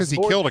 it's votes also across because the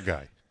he board. killed a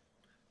guy.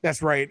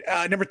 That's right.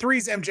 Number 3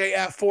 is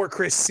MJF. 4,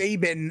 Chris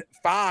Sabin.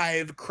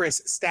 5,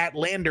 Chris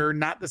Statlander.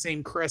 Not the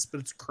same Chris, but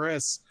it's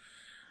Chris.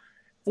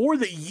 For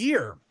the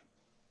year,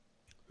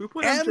 Who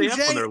put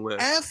MJF on their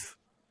list? MJF.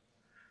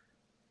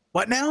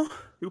 What now?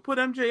 Who put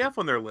MJF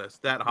on their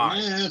list that high?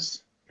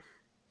 Yes.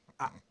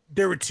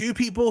 There were 2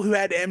 people who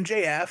had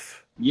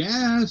MJF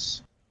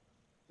Yes.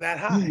 that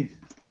high.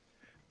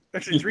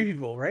 Actually, 3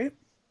 people, right?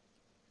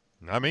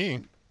 Not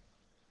me.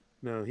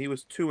 No, he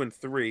was 2 and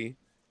 3.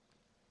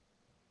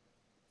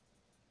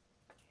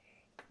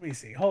 Let me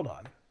see. Hold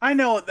on. I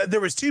know that there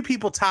was 2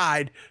 people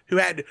tied who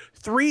had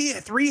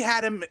 3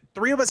 had him.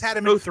 3 of us had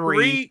him at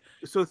 3.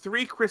 So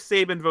 3 Chris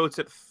Sabin votes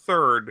at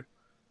 3rd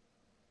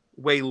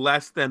weigh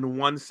less than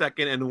 1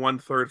 second and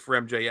 1/3 for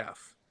MJF.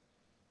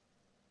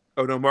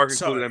 Oh no, Mark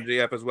included Sorry.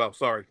 MJF as well.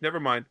 Sorry, never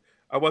mind.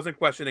 I wasn't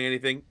questioning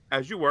anything,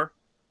 as you were.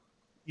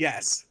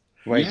 Yes.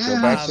 Wait,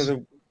 go back to Yes.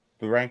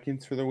 the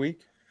rankings for the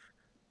week.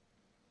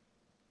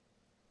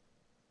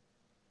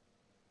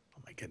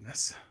 Oh my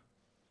goodness.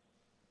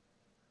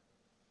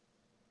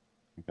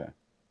 Okay.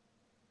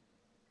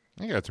 I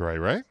think that's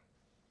right?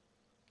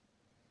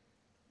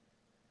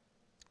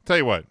 Tell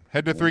you what,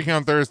 head to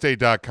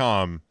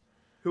 3countthursday.com.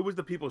 Who was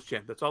the people's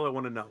champ? That's all I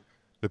want to know.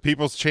 The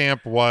people's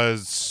champ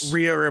was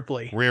Rhea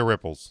Ripley. Rhea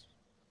Ripples.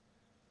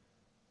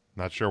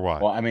 Not sure why.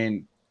 Well, I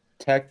mean,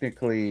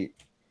 technically,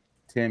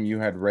 Tim, you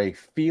had Ray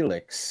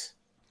Felix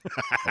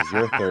as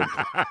your 3rd.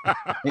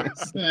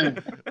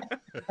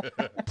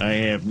 I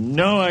have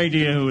no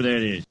idea who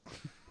that is.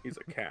 He's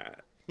a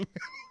cat.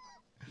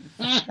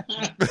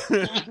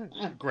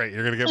 Great.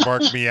 You're going to get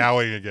Mark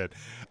meowing again.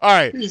 All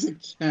right. He's a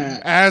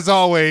cat. As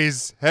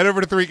always, head over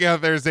to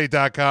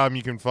 3countthursday.com.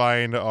 You can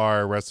find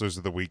our Wrestlers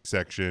of the Week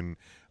section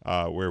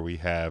where we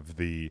have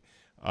the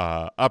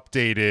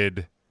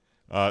updated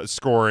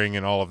scoring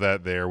and all of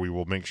that there. We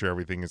will make sure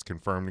everything is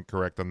confirmed and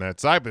correct on that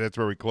side, but that's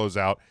where we close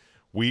out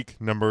week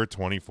number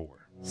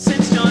 24.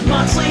 Since John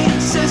Moxley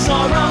and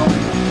Cesaro,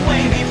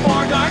 way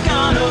before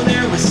Gargano,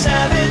 there was with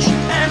Savage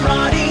and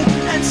Roddy,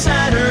 and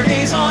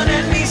Saturdays on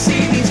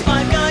NBC. These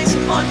five guys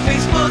on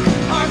Facebook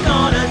are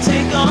gonna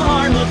take a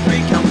hard look. 3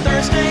 Count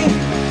Thursday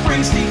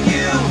brings to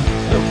you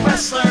the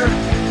wrestler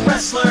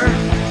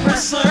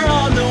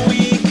on the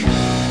week.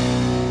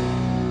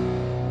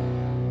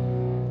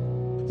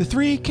 The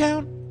 3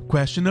 count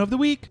question of the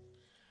week.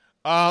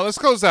 Let's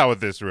close out with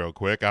this real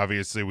quick.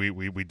 Obviously,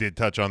 we did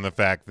touch on the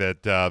fact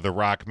that The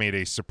Rock made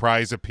a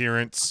surprise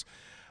appearance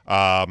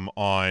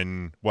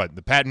on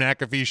the Pat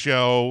McAfee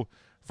show,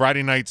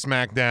 Friday Night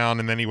SmackDown,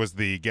 and then he was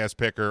the guest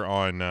picker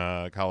on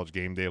College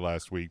Game Day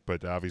last week.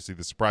 But obviously,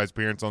 the surprise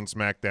appearance on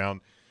SmackDown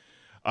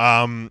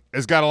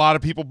has got a lot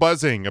of people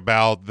buzzing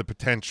about the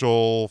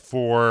potential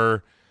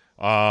for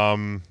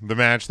the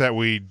match that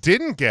we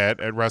didn't get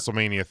at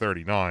WrestleMania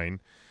 39.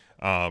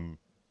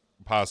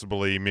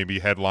 Possibly maybe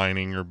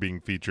headlining or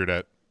being featured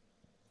at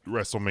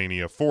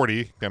WrestleMania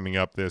 40 coming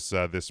up this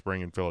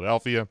spring in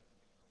Philadelphia.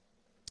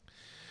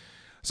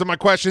 So my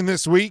question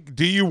this week,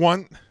 do you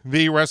want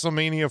the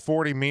WrestleMania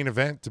 40 main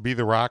event to be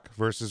The Rock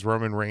versus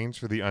Roman Reigns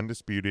for the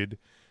undisputed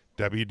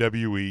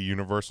WWE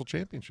Universal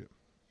Championship?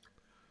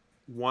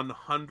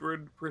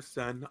 100%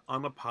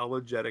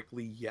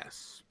 unapologetically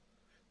yes.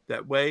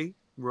 That way,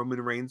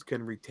 Roman Reigns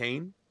can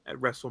retain at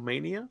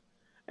WrestleMania,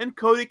 and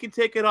Cody can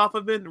take it off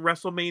of it in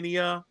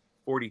WrestleMania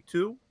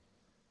 42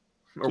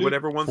 or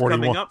whatever one's 41,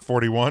 coming up.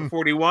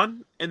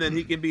 41, and then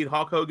he can beat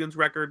Hulk Hogan's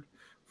record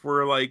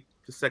for like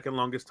the second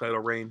longest title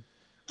reign.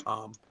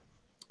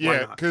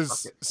 Yeah,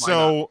 because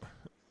so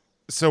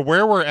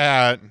where we're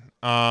at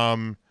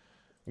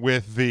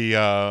with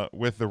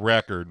the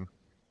record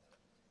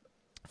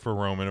for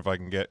Roman, if I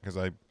can get, because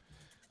I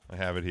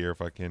have it here, if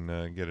I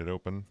can get it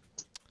open,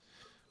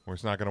 or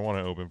it's not going to want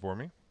to open for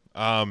me.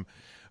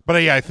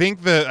 But yeah, I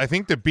think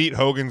to beat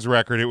Hogan's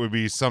record, it would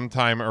be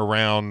sometime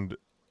around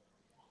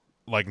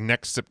like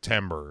next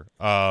September.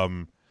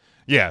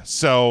 Yeah,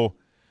 so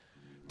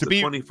to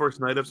the 21st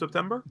night of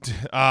September?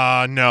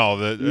 No,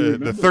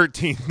 the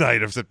 13th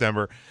night of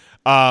September.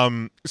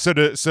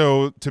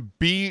 So to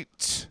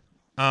beat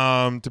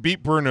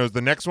Bruno's,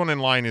 the next one in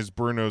line is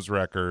Bruno's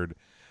record,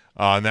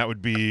 and that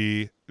would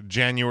be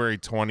January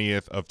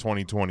 20th of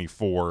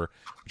 2024,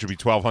 which would be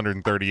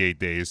 1,238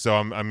 days. So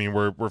I mean,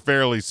 we're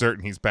fairly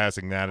certain he's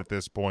passing that at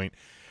this point.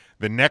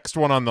 The next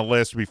one on the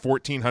list would be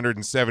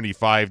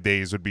 1,475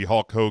 days. Would be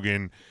Hulk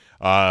Hogan,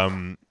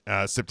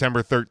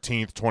 September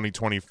 13th,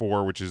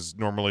 2024, which is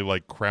normally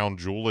like Crown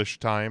Jewel-ish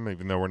time,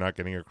 even though we're not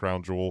getting a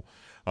Crown Jewel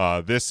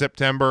this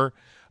September.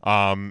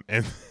 And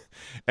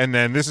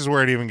then this is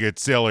where it even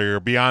gets sillier.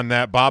 Beyond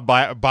that, Bob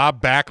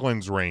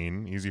Backlund's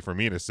reign, easy for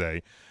me to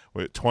say,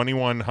 with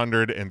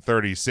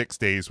 2,136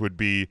 days, would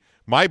be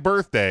my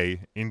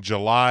birthday in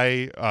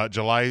July of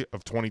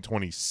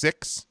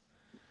 2026.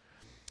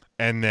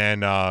 And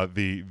then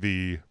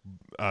the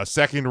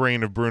second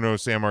reign of Bruno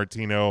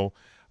Sammartino,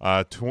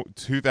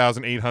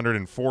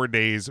 2,804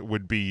 days,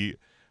 would be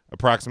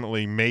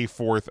approximately May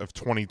 4th of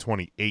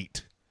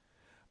 2028.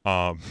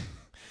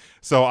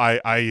 So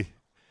I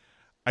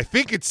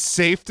think it's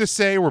safe to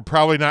say we're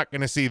probably not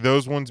going to see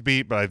those ones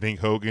beat, but I think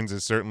Hogan's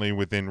is certainly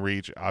within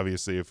reach.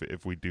 Obviously,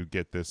 if we do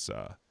get this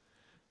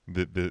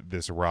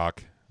this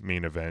Rock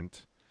main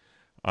event.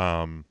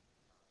 Now,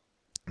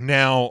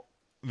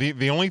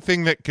 the only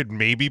thing that could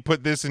maybe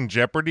put this in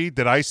jeopardy,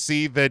 did I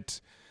see that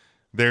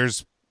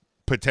there's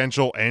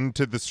potential end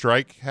to the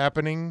strike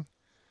happening?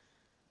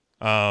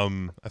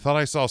 I thought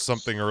I saw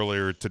something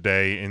earlier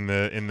today in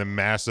the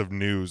massive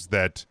news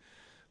that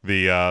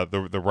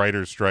the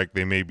writers' strike,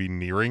 they may be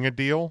nearing a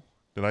deal.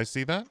 Did I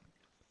see that?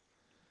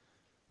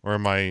 Or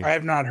am I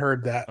have not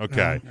heard that.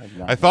 Okay.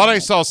 No. I thought I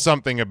saw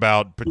something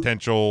about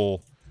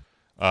potential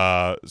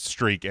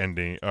streak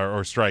ending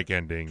or strike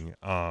ending.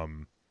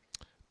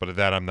 But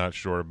that I'm not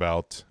sure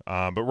about.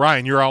 But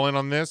Ryan, you're all in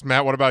on this.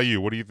 Matt, what about you?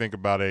 What do you think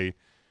about a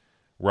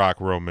Rock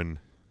Roman?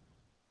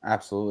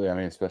 Absolutely. I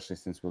mean, especially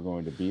since we're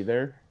going to be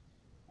there,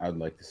 I would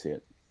like to see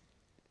it.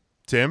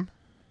 Tim?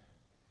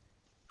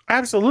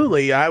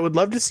 Absolutely. I would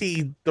love to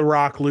see The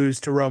Rock lose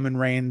to Roman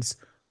Reigns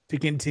to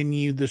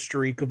continue the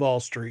streak of all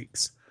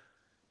streaks.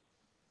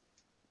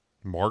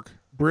 Mark?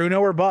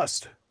 Bruno or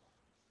bust?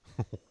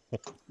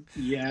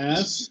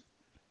 Yes.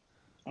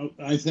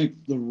 I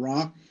think The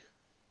Rock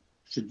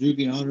should do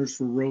the honors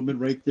for Roman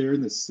right there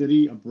in the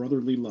city of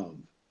brotherly love,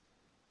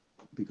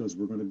 because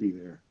we're going to be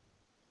there.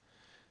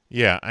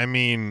 Yeah, I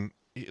mean,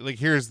 like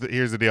here's the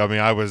deal. I mean,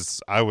 I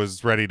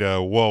was ready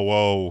to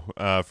whoa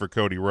for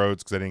Cody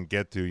Rhodes because I didn't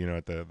get to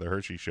at the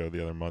Hershey show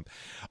the other month.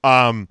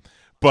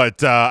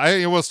 But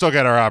we'll still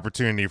get our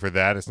opportunity for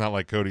that. It's not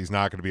like Cody's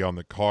not going to be on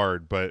the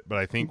card, but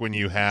I think when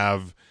you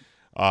have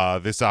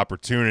this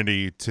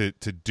opportunity to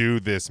do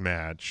this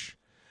match,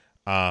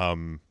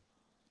 I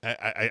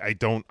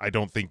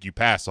don't think you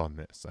pass on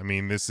this. I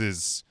mean, this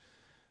is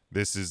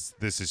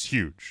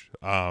huge.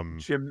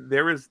 Jim,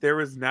 there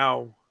is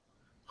now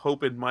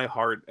hope in my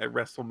heart at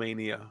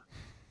WrestleMania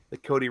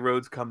that Cody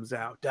Rhodes comes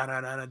out,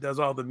 does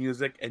all the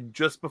music, and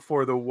just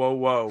before the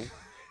whoa,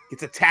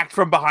 gets attacked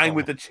from behind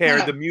with the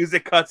chair. The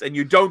music cuts, and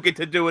you don't get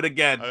to do it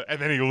again.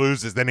 And then he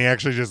loses. Then he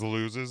actually just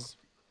loses.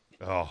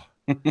 Oh.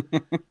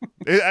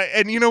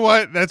 And you know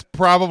what? That's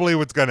probably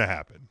what's going to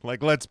happen.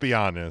 Like, let's be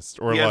honest.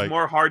 Or he has like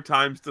more hard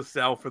times to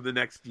sell for the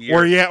next year.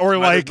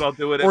 Might as well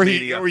do it at or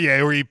Mania.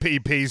 he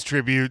pays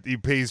tribute. He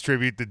pays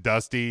tribute to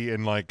Dusty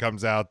and like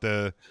comes out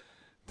to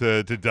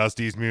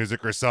Dusty's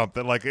music or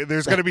something. Like,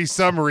 there's going to be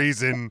some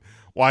reason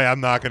why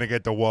I'm not going to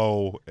get the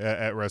woe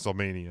at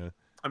WrestleMania.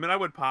 I mean, I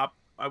would pop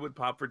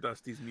for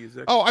Dusty's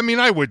music. Oh, I mean,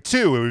 I would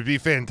too. It would be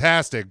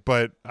fantastic,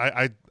 but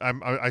I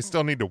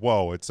still need to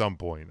woe at some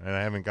point, and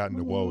I haven't gotten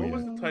to woe What yet.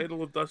 was the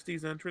title of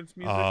Dusty's entrance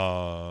music?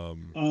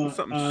 Common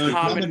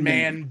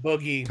Man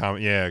Boogie.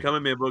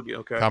 Common Man Boogie.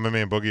 Okay. Common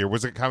Man Boogie, or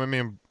was it Common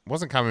Man?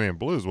 Wasn't Common Man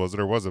Blues? Was it,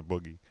 or was it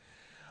Boogie?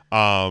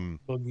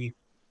 Boogie.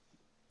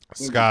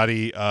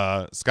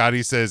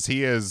 Scotty says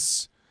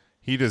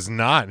he does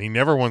not. He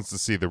never wants to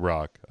see The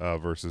Rock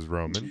versus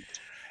Roman.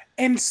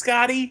 And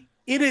Scotty,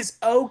 it is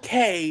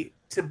okay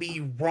to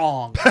be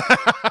wrong.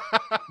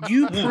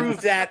 You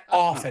prove that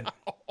often.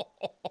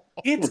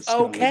 It's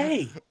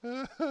okay.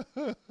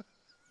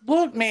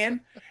 Look, man,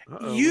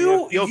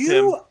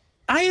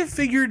 I have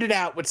figured it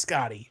out with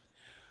Scotty.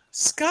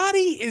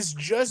 Scotty is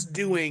just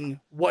doing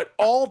what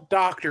all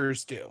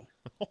doctors do.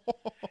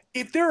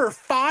 If there are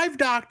 5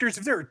 doctors,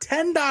 if there are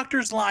 10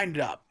 doctors lined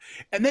up,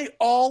 and they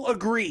all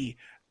agree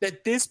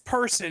that this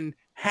person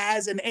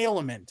has an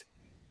ailment,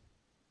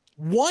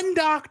 one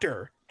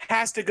doctor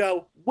has to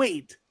go,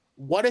 wait,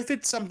 what if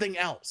it's something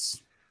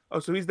else? Oh,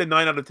 so he's the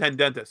 9 out of 10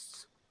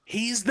 dentists.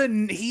 He is the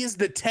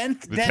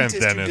 10th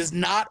dentist who does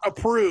not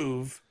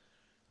approve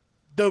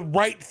the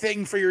right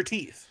thing for your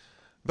teeth.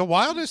 The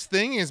wildest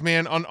thing is,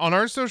 man, on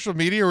our social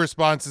media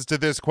responses to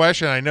this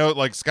question, I know,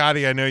 like,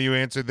 Scotty, I know you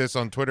answered this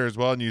on Twitter as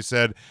well, and you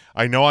said,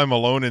 I know I'm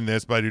alone in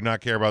this, but I do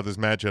not care about this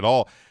match at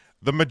all.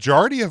 The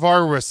majority of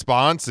our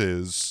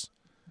responses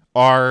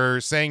are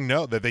saying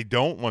no, that they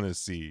don't want to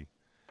see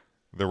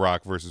The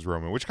Rock versus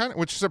Roman,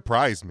 which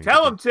surprised me.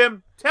 Tell him,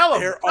 Tim. Tell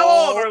him. They're Tell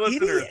all of our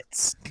listeners.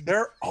 idiots.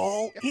 They're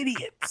all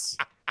idiots.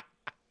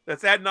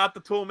 That's at Not the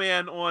Tool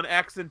Man on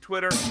X and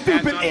Twitter.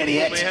 Stupid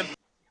idiot.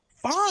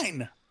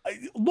 Fine.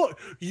 Look,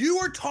 you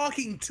are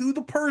talking to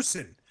the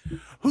person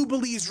who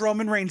believes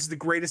Roman Reigns is the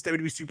greatest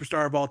WWE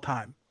superstar of all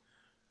time.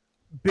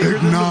 Bigger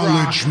than The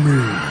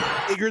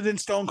Rock, bigger than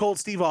Stone Cold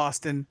Steve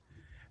Austin,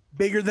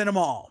 bigger than them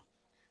all.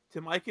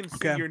 Tim, I can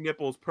see your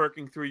nipples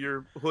perking through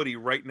your hoodie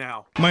right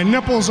now. My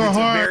nipples are It's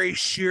hard. a very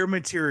sheer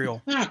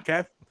material.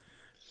 Okay.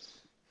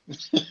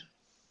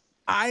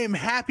 I am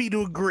happy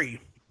to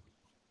agree.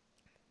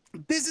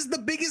 This is the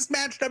biggest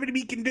match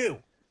WWE can do.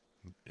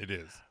 It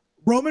is.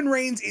 Roman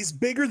Reigns is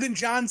bigger than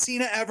John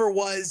Cena ever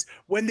was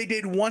when they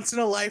did Once in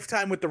a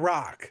Lifetime with The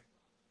Rock.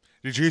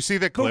 Did you see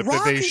the clip The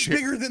Rock that they is shared?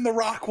 bigger than The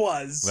Rock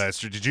was. That's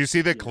true. Did you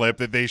see the clip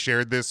that they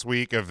shared this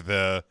week of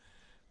the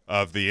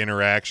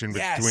interaction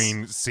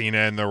between Cena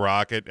and The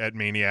Rock at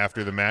Mania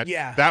after the match?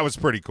 Yeah. That was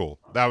pretty cool.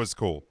 That was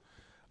cool.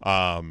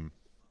 But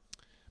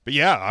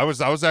yeah, I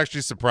was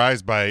actually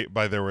surprised by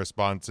their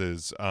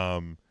responses.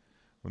 The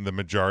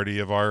majority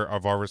of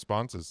our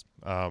responses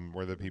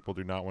were that people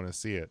do not want to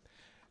see it.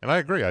 And I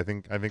agree. I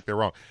think they're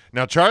wrong.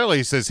 Now,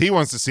 Charlie says he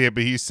wants to see it,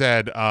 but he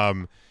said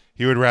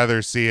he would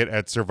rather see it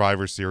at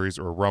Survivor Series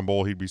or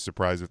Rumble. He'd be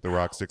surprised if The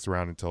Rock sticks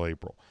around until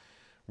April.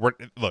 Look,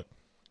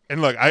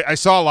 I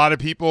saw a lot of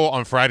people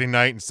on Friday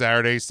night and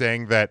Saturday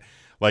saying that,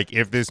 like,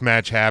 if this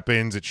match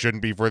happens, it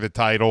shouldn't be for the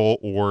title,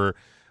 or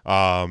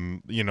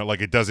like,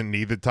 it doesn't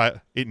need the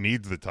title. It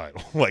needs the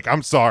title. Like,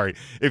 I'm sorry.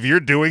 If you're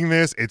doing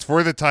this, it's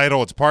for the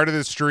title. It's part of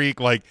the streak.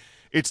 Like,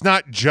 it's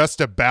not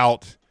just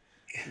about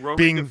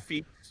Roman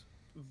defeats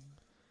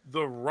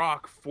The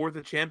Rock for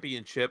the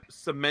championship,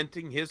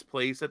 cementing his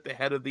place at the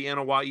head of the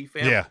NOYE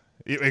family. Yeah,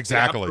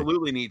 exactly. It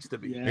absolutely needs to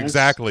be. Yes.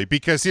 Exactly,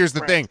 because here's the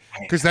thing,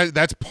 because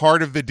that's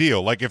part of the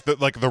deal. Like, if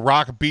the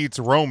Rock beats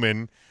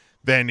Roman,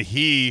 then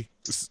he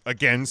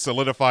again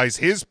solidifies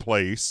his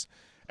place,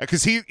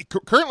 because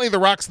currently The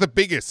Rock's the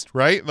biggest,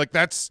 right? Like,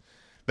 that's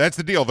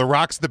the deal. The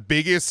Rock's the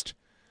biggest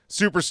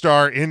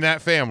superstar in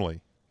that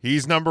family.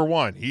 He's number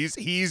one.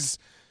 He's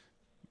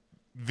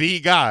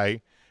the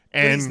guy,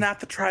 and But he's not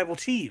the tribal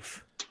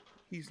chief.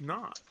 He's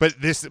not. But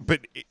he's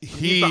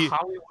a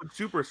Hollywood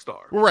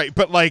superstar. Right,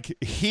 but like,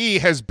 he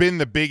has been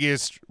the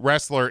biggest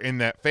wrestler in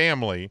that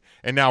family,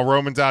 and now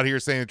Roman's out here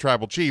saying the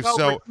tribal chief. Well,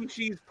 so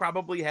Rikishi's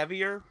probably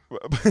heavier.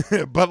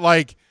 but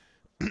like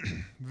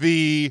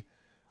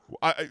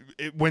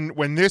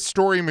when this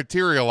story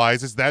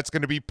materializes, that's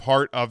going to be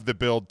part of the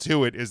build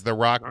to it. Is The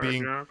Rock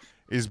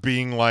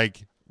being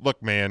like,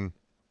 look, man,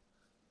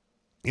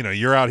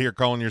 you're out here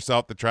calling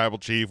yourself the tribal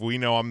chief. We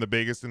know I'm the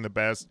biggest and the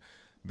best.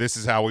 This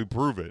is how we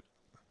prove it.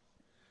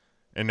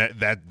 And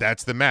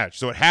that's the match.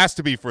 So it has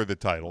to be for the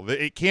title.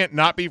 It can't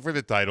not be for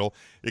the title.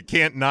 It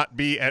can't not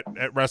be at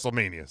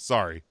WrestleMania.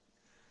 Sorry.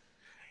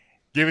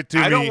 Give it to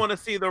me. I don't want to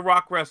see The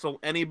Rock wrestle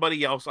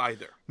anybody else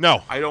either.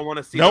 No. I don't want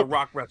to see The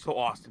Rock wrestle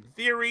Austin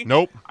Theory.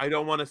 Nope. I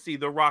don't want to see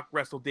The Rock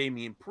wrestle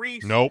Damian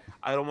Priest. Nope.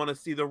 I don't want to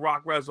see The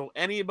Rock wrestle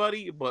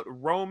anybody but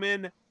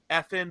Roman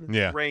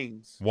effing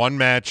Reigns. One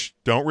match.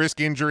 Don't risk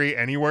injury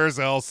anywhere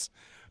else.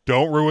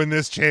 Don't ruin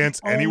this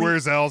chance anywhere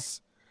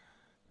else.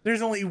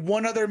 There's only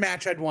one other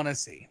match I'd want to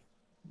see.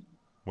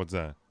 What's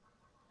that?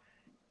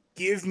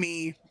 Give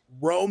me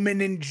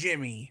Roman and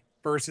Jimmy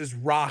versus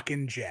Rock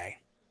and Jay.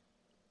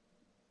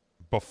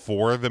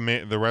 Before the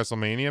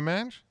WrestleMania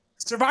match?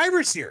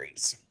 Survivor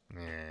Series.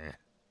 I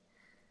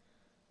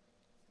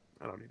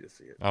don't need to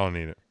see it. I don't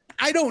need it.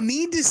 I don't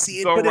need to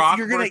see it, The but Rock if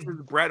you're gonna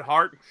versus Bret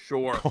Hart,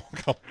 sure.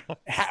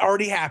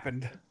 already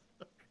happened.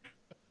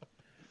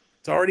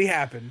 It's already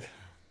happened.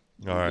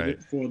 All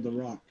right. For The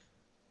Rock.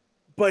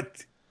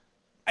 But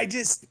I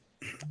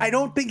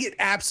don't think it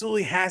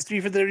absolutely has to be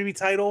for the WWE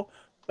title,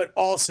 but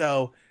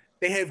also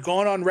they have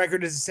gone on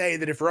record to say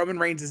that if Roman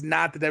Reigns is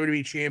not the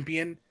WWE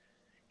champion,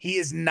 he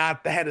is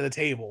not the head of the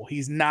table.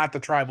 He's not the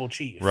tribal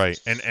chief. Right.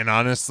 And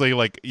honestly,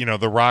 like, you know,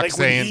 The Rock Like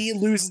saying when he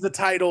loses the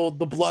title,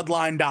 the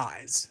bloodline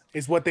dies,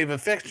 is what they've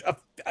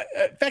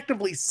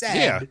effectively said.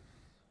 Yeah.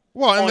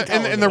 Well,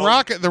 and The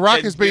Rock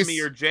is based.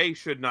 Jimmy or Jay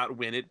should not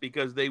win it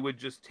because they would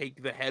just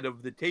take the head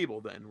of the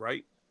table then,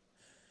 right?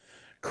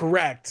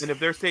 Correct. And if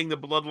they're saying the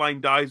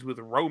bloodline dies with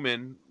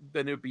Roman,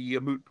 then it would be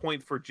a moot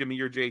point for Jimmy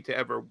or Jay to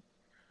ever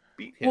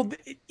beat him. Well,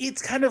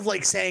 it's kind of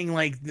like saying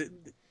like the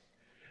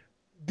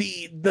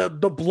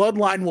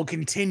bloodline will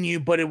continue,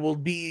 but it will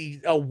be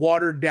a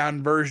watered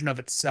down version of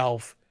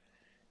itself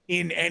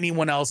in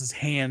anyone else's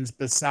hands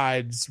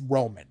besides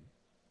Roman.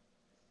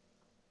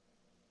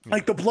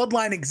 Like the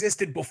bloodline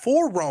existed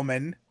before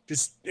Roman,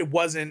 just it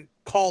wasn't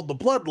called the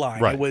bloodline.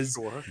 Right. It was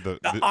the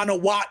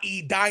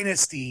Anawai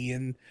dynasty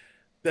and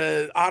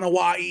the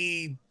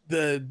Anawai,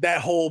 the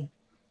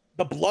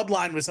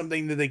bloodline was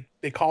something that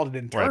they called it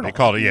internal. Right, they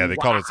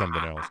called it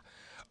something else.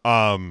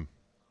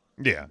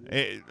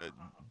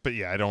 But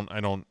yeah, I don't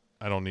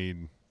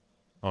need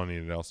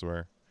it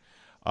elsewhere.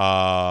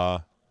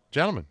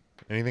 Gentlemen,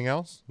 anything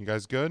else? You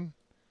guys good?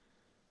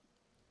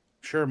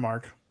 Sure,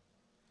 Mark.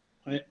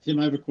 Tim,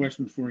 I have a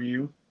question for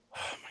you.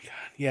 Oh my God,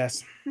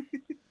 yes.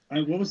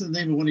 What was the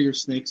name of one of your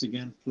snakes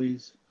again,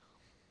 please?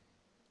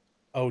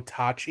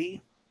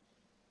 Otachi,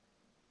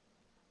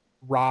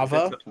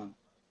 Rava,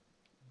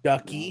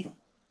 Ducky.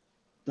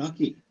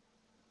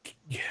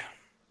 Yeah.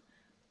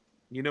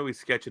 You know he's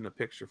sketching a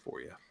picture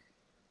for you.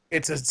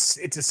 It's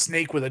a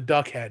snake with a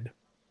duck head.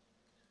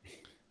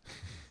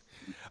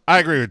 I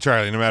agree with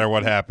Charlie. No matter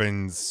what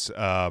happens,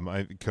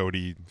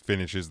 Cody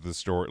finishes the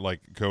story.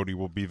 Like Cody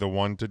will be the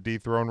one to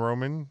dethrone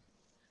Roman.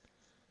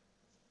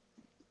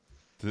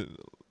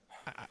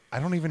 I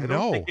don't even know. I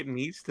don't think it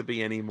needs to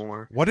be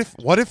anymore. What if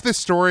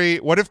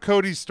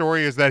Cody's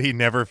story is that he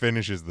never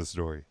finishes the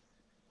story?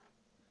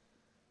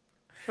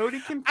 Cody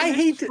can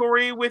finish the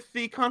story with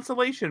the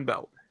consolation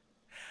belt.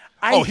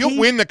 He'll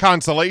win the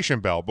consolation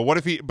belt, but what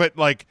if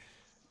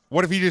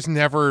he just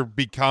never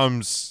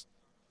becomes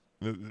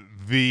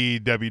the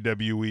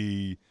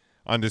WWE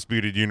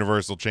Undisputed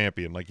Universal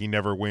Champion? Like he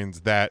never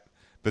wins the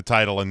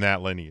title in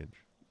that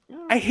lineage.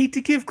 I hate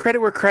to give credit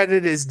where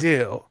credit is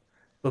due,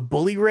 but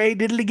Bully Ray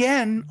did it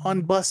again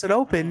on Busted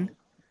Open.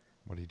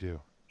 What'd he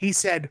do? He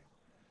said,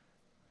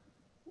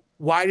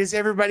 why does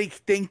everybody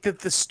think that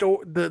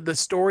the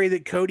story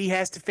that Cody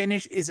has to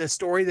finish is a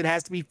story that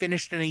has to be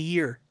finished in a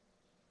year?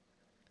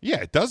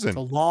 Yeah, it doesn't. It's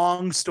a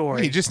long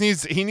story.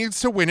 He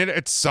needs to win it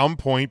at some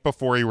point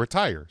before he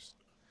retires.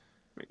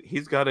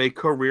 He's got a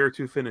career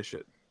to finish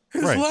it.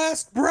 His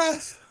last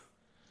breath.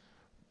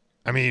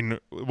 I mean,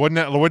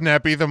 wouldn't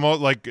that be the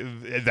most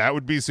that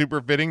would be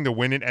super fitting to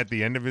win it at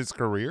the end of his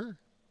career?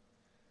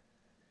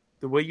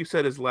 The way you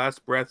said his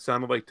last breath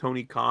sounded like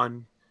Tony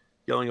Khan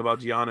yelling about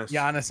Giannis.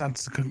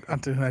 That's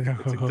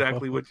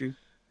exactly what you.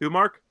 Who,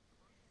 Mark?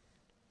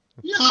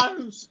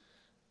 Giannis.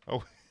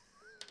 Oh.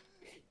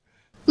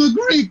 The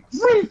Greek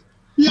freak.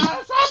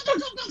 Giannis.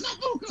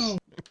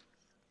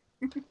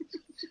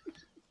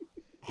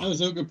 That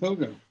was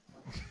Ogopogo.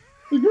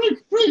 The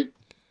Greek freak.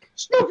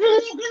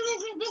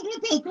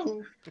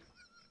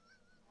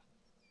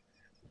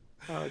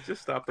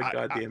 Just stop the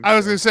goddamn. I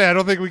was going to say I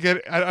don't think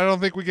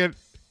we get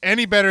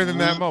any better than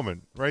that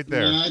moment right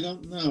there. Yeah, I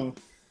don't know.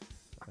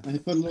 I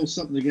put a little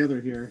something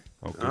together here.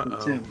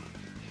 Okay. Tim.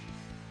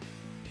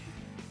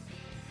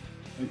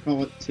 I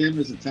call it Tim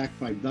is attacked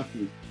by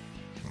Ducky.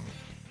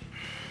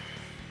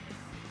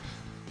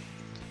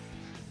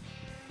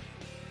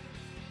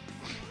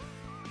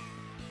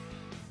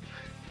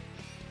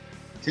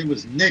 Tim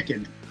was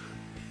naked,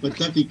 but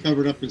Ducky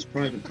covered up his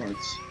private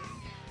parts.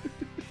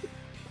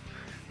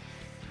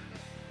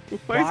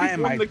 Why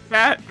am I the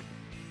cat?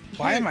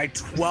 Why am I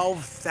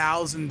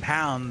 12,000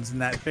 pounds in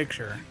that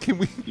picture?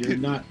 You're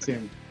not,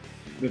 Tim.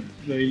 The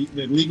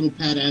legal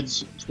pad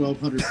adds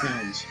 1,200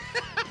 pounds.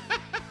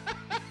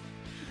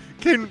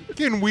 Can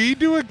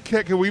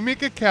we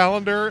make a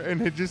calendar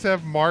and just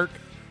have Mark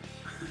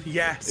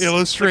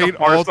illustrate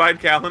all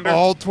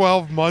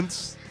 12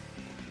 months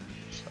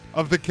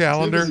of the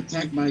calendar? Tim was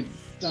attacked by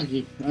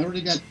Ducky. I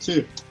already got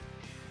 2.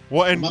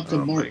 Well, I'm up to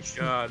March.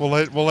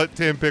 We'll let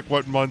Tim pick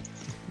what month.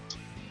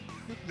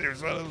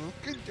 There's one of them.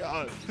 Good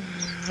God.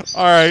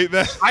 All right.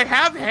 I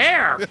have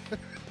hair.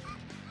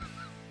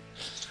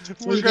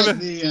 We're got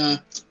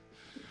gonna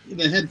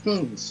the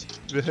headphones.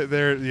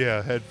 there,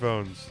 yeah,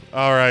 headphones.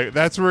 All right,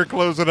 that's where we're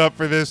closing up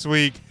for this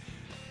week.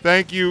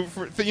 Thank you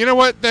for. You know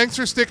what? Thanks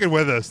for sticking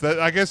with us.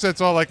 I guess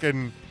that's all I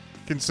can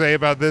say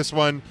about this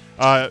one.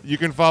 You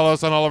can follow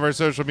us on all of our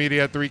social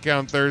media at 3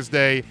 Count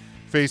Thursday,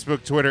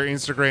 Facebook, Twitter,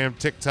 Instagram,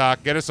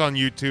 TikTok. Get us on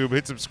YouTube.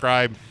 Hit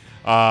subscribe.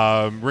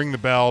 Ring the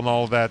bell and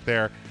all of that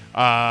there.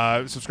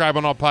 Subscribe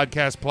on all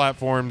podcast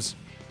platforms.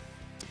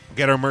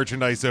 Get our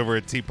merchandise over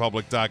at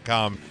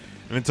tpublic.com.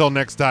 And until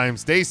next time,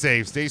 stay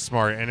safe, stay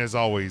smart, and as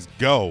always,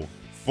 go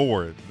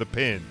for the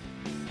pin.